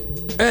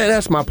 And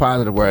that's my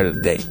positive word of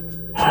the day.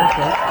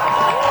 Okay.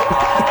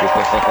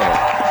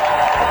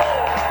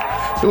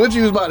 What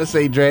you was about to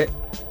say, Dred?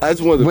 I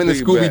just wanted to when the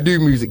Scooby-Doo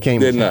music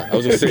came in. I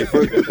was going to say,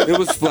 first, it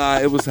was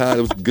fly, it was hot,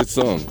 it was a good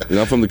song. You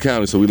know, I'm from the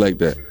county, so we like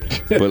that.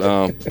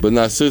 But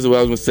not seriously, what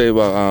I was going to say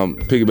about,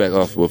 piggyback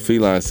off what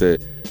Feline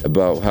said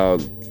about how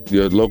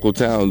your local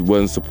town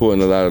wasn't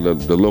supporting a lot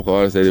of the local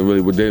artists. They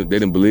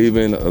didn't believe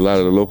in a lot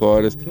of the local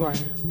artists.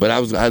 Right. But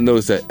I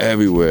noticed that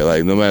everywhere.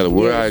 Like, no matter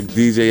where I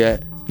DJ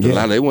at, a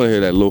lot of they want to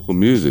hear that local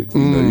music. You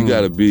know, you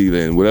got to be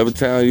in whatever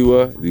town you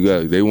are.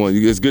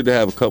 It's good to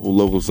have a couple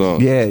local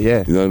songs. Yeah.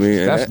 You know what I mean?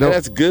 And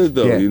that's good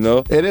though. Yeah. You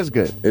know, it is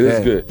good. It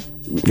is good.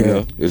 You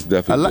know, it's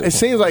definitely. It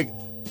seems like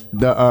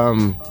the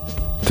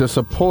to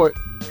support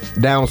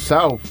down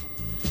south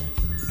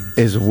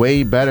is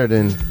way better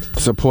than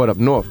support up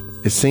north.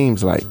 It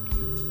seems like.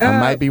 I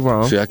might be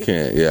wrong. See, I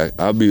can't. Yeah,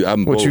 I'm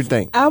what both. You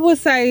think? I would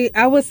say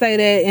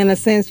that in a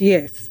sense,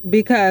 yes,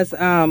 because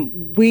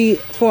we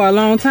for a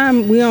long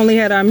time we only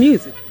had our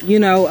music. You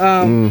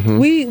know,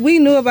 we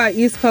knew about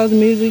East Coast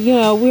music. You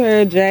know, we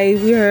heard Jay,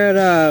 we heard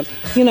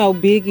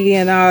Biggie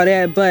and all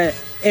that. But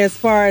as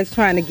far as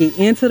trying to get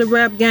into the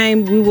rap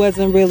game, we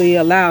wasn't really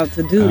allowed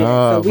to do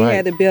that. So we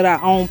had to build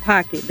our own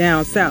pocket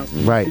down south.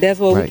 Right. That's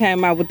where we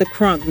came out with the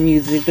crunk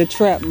music, the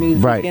trap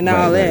music, and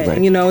all that.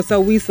 Right. You know, so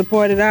we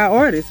supported our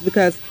artists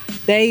because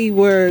they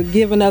were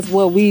giving us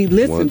what we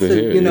listened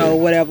to,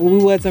 whatever.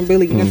 We wasn't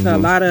really into a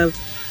lot of,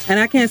 and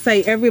I can't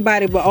say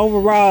everybody, but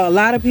overall, a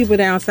lot of people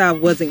down south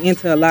wasn't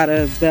into a lot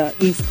of the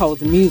East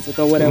Coast music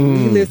or whatever.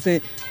 We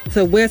listened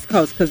to West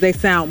Coast because they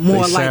sound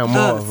more like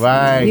us.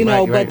 Right, you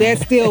know, right. but that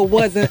still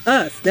wasn't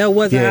us. That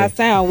wasn't our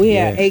sound. We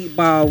had 8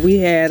 Ball. We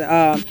had,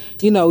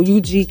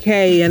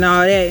 UGK and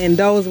all that. And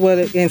those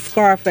were, in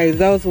Scarface,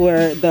 those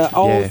were the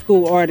old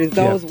school artists.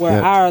 Those were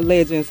our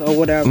legends or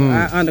whatever,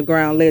 our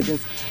underground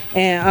legends.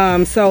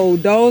 And so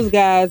those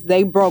guys,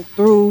 they broke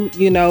through,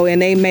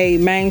 and they made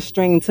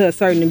mainstream to a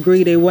certain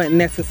degree. They weren't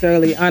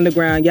necessarily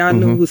underground. Y'all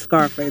knew who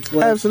Scarface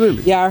was.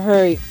 Absolutely. Y'all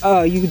heard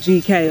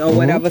UGK or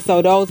whatever.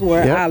 So those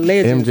were our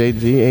legends.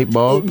 MJG, 8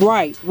 Ball.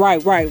 Right.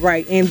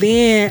 And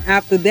then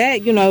after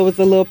that, it was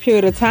a little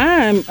period of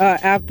time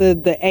after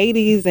the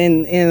 80s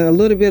and a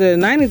little bit of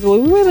the 90s where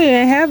we really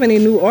didn't have any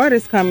new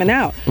artists coming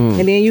out.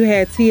 And then you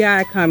had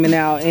T.I. coming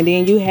out. And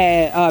then you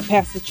had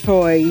Pastor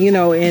Troy,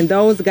 and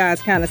those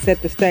guys kind of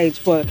set the stage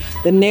for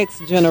the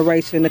next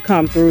generation to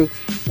come through.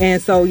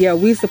 And so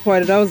we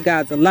supported those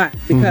guys a lot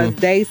because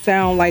they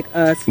sound like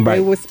us. They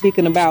were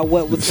speaking about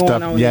what was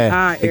going on in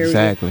our area.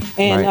 Exactly.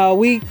 And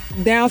we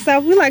down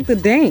south, we like to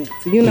dance.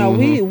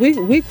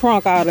 We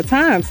crunk all the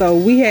time. So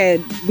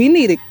we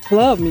needed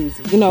club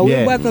music.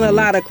 There wasn't a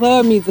lot of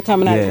club music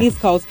coming out of the East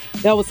Coast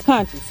that was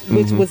conscious,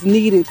 which was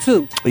needed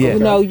too.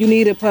 You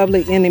needed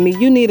Public Enemy.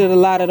 You needed a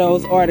lot of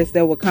those artists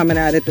that were coming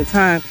out at the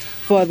time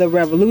for the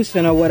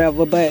revolution or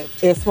whatever. But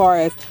as far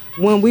as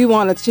when we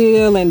want to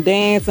chill and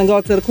dance and go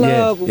to the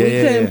club, we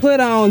couldn't put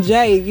on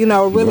Jay,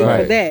 really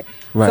for that.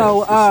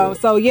 Right.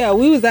 So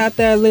we was out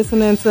there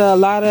listening to a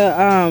lot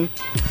of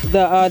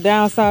the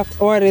down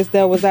south artists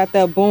that was out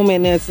there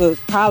booming. There's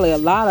probably a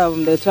lot of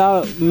them that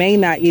y'all may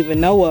not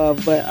even know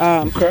of, but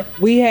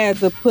we had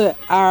to put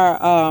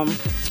our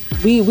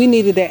we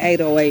needed that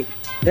 808.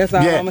 That's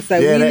all I'm going to say.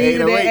 We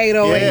needed that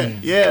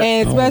 808.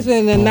 And especially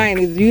in the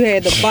 90s, you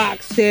had the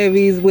box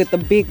Chevys with the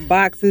big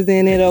boxes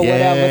in it or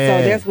whatever.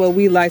 So that's what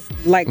we like to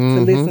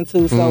listen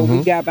to. So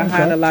we got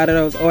behind a lot of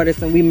those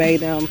artists and we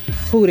made them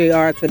who they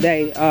are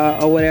today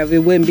or whatever.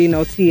 It wouldn't be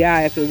no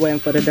T.I. if it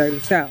wasn't for the Dirty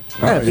South.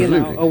 Or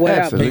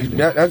whatever.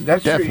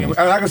 That's true.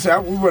 Like I said,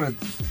 we want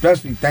to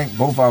especially thank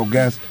both our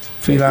guests.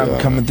 Feline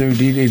coming through,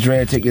 DJ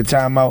Dred, take your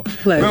time out.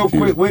 Pleasure. Real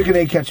quick, where can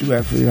they catch you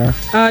at, Feline?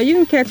 You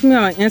can catch me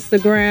on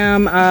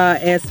Instagram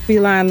as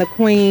Feline the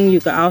Queen. You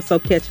can also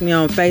catch me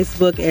on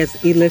Facebook as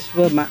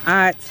Elishva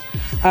Ma'at.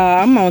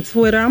 I'm on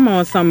Twitter. I'm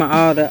on some of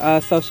all the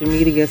social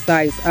media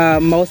sites.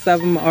 Most of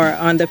them are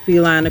under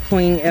Feline the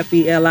Queen,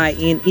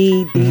 FELINE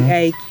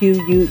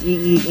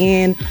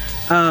DAQUEEN.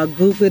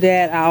 Google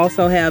that. I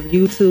also have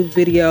YouTube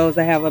videos.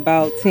 I have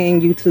about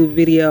 10 YouTube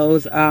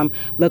videos.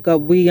 Look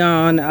up We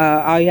On.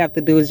 All you have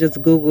to do is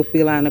just Google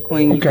Feline the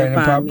Queen. You can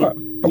find me.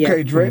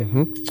 Okay, Dred.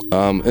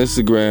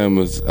 Instagram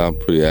is I'm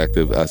pretty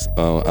active.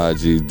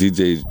 IG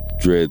DJ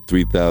Dred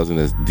 3000.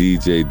 That's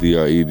DJ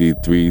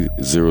DRED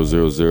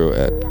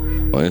 3000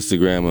 on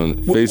Instagram, on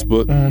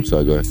Facebook.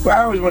 Sorry, go ahead. Well,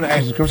 I always want to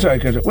ask you. I'm sorry,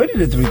 because where did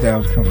the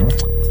 3000 come from?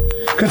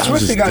 Because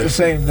Twisted got the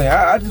same thing.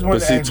 I just want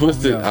to ask. But see,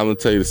 Twisted, I'm gonna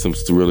tell you I'm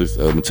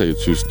gonna tell you a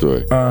true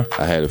story.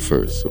 I had it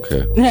first,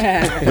 okay?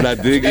 But I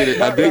did get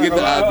it. I did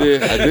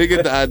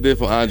get the idea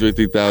from Andre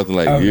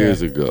 3000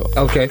 years ago.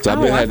 Okay. So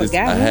I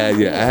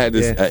had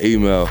this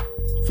email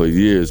for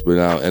years, but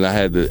now, and I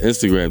had the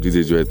Instagram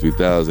DJ Dred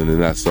 3000,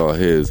 and I saw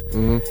his,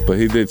 but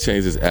he did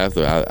change this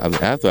after I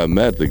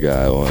met the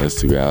guy on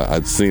Instagram.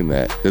 I'd seen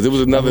that because it was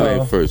another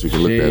name first. We can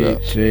look that up.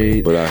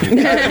 But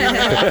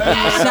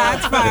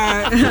shots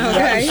fired.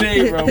 Okay.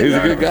 He's a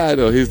good guy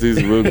though. He's a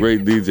real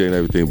great DJ and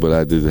everything. But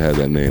I did have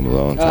that name a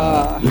long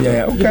time.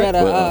 Okay. You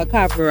better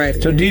copyright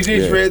it. So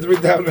DJ Dred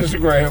 3000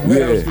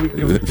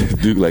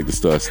 Instagram. Duke like to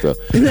start stuff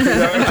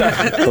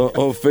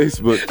on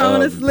Facebook.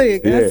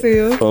 Honestly, I see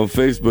you on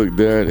Facebook.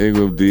 Darren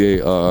Ingram,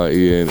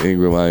 DARREN,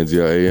 Ingram,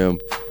 INGRAM.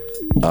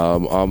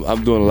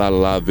 I'm doing a lot of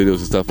live videos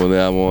and stuff on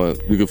there.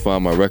 You can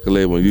find my record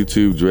label on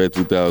YouTube, Dred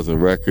 3000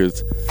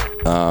 Records.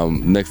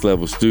 Next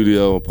Level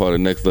Studio, I'm part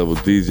of Next Level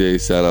DJ.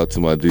 Shout out to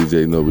my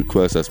DJ No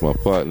Request, that's my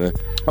partner.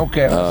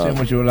 Okay, I'll send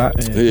with you a lot.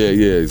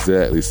 Yeah,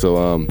 exactly.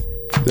 So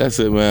that's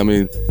it, man. I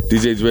mean,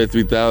 DJ Dred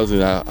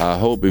 3000, I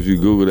hope if you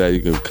Google that, you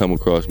can come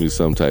across me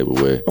some type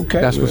of way. Okay.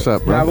 That's what's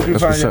up, bro. Now, we can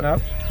find you now.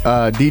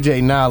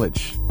 DJ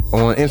Niledge.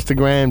 On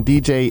Instagram,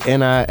 DJ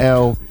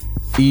NILEDGE.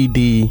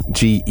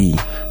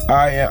 All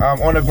right,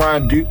 On The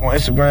Grind Duke on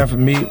Instagram for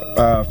me.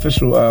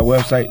 Official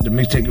website, the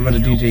mixtape of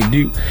DJ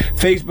Duke.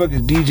 Facebook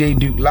is DJ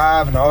Duke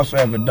Live, and I also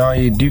have a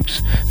Donye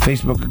Duke's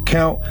Facebook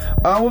account.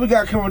 What we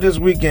got coming this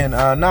weekend?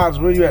 Nas,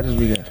 where you at this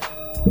weekend?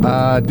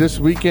 This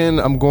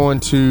weekend, I'm going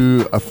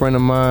to a friend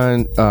of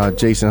mine,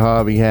 Jason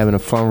Harvey, having a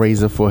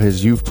fundraiser for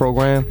his youth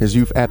program, his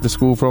youth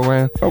after-school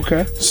program.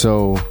 Okay.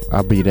 So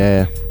I'll be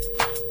there.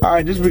 All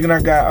right, this weekend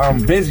I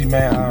got busy,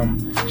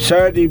 man.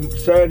 Saturday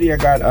I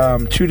got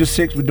 2 to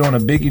 6. We're doing a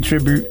Biggie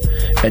tribute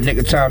at Nick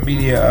of Time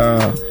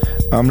Media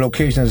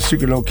location, a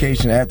secret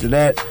location. After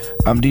that,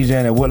 I'm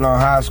DJing at Woodlawn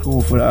High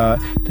School for the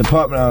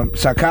Department of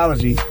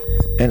Psychology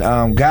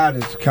and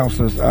Guidance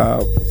Counselor's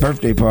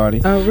birthday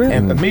party. Oh, really?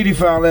 And immediately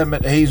found them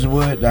at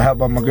Hazelwood to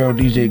help out my girl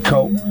DJ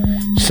Cole.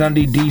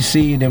 Sunday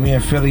DC, and then we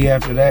in Philly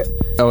after that.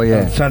 Oh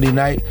yeah, Sunday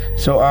night.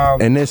 So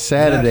and this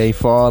Saturday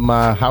for all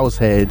my house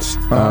heads,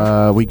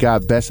 we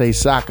got Best A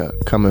Soccer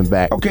coming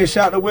back. Okay,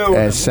 shout to Will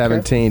at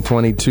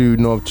 1722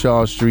 North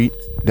Charles Street.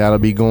 That'll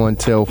be going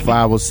till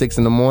 5 or 6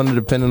 in the morning,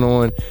 depending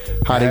on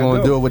how they're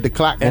going to do it with the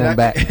clock going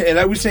back. And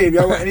like we say, if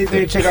y'all want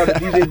anything, check out the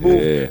DJ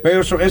Booth.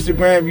 Radio Show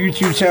Instagram,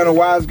 YouTube channel,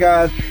 Wise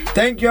Guys.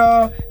 Thank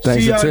y'all.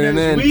 Thanks for tuning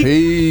in. Week.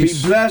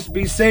 Peace. Be blessed,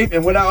 be safe,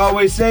 and what I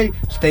always say,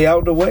 stay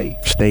out the way.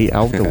 Stay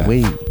out the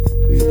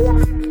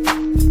way.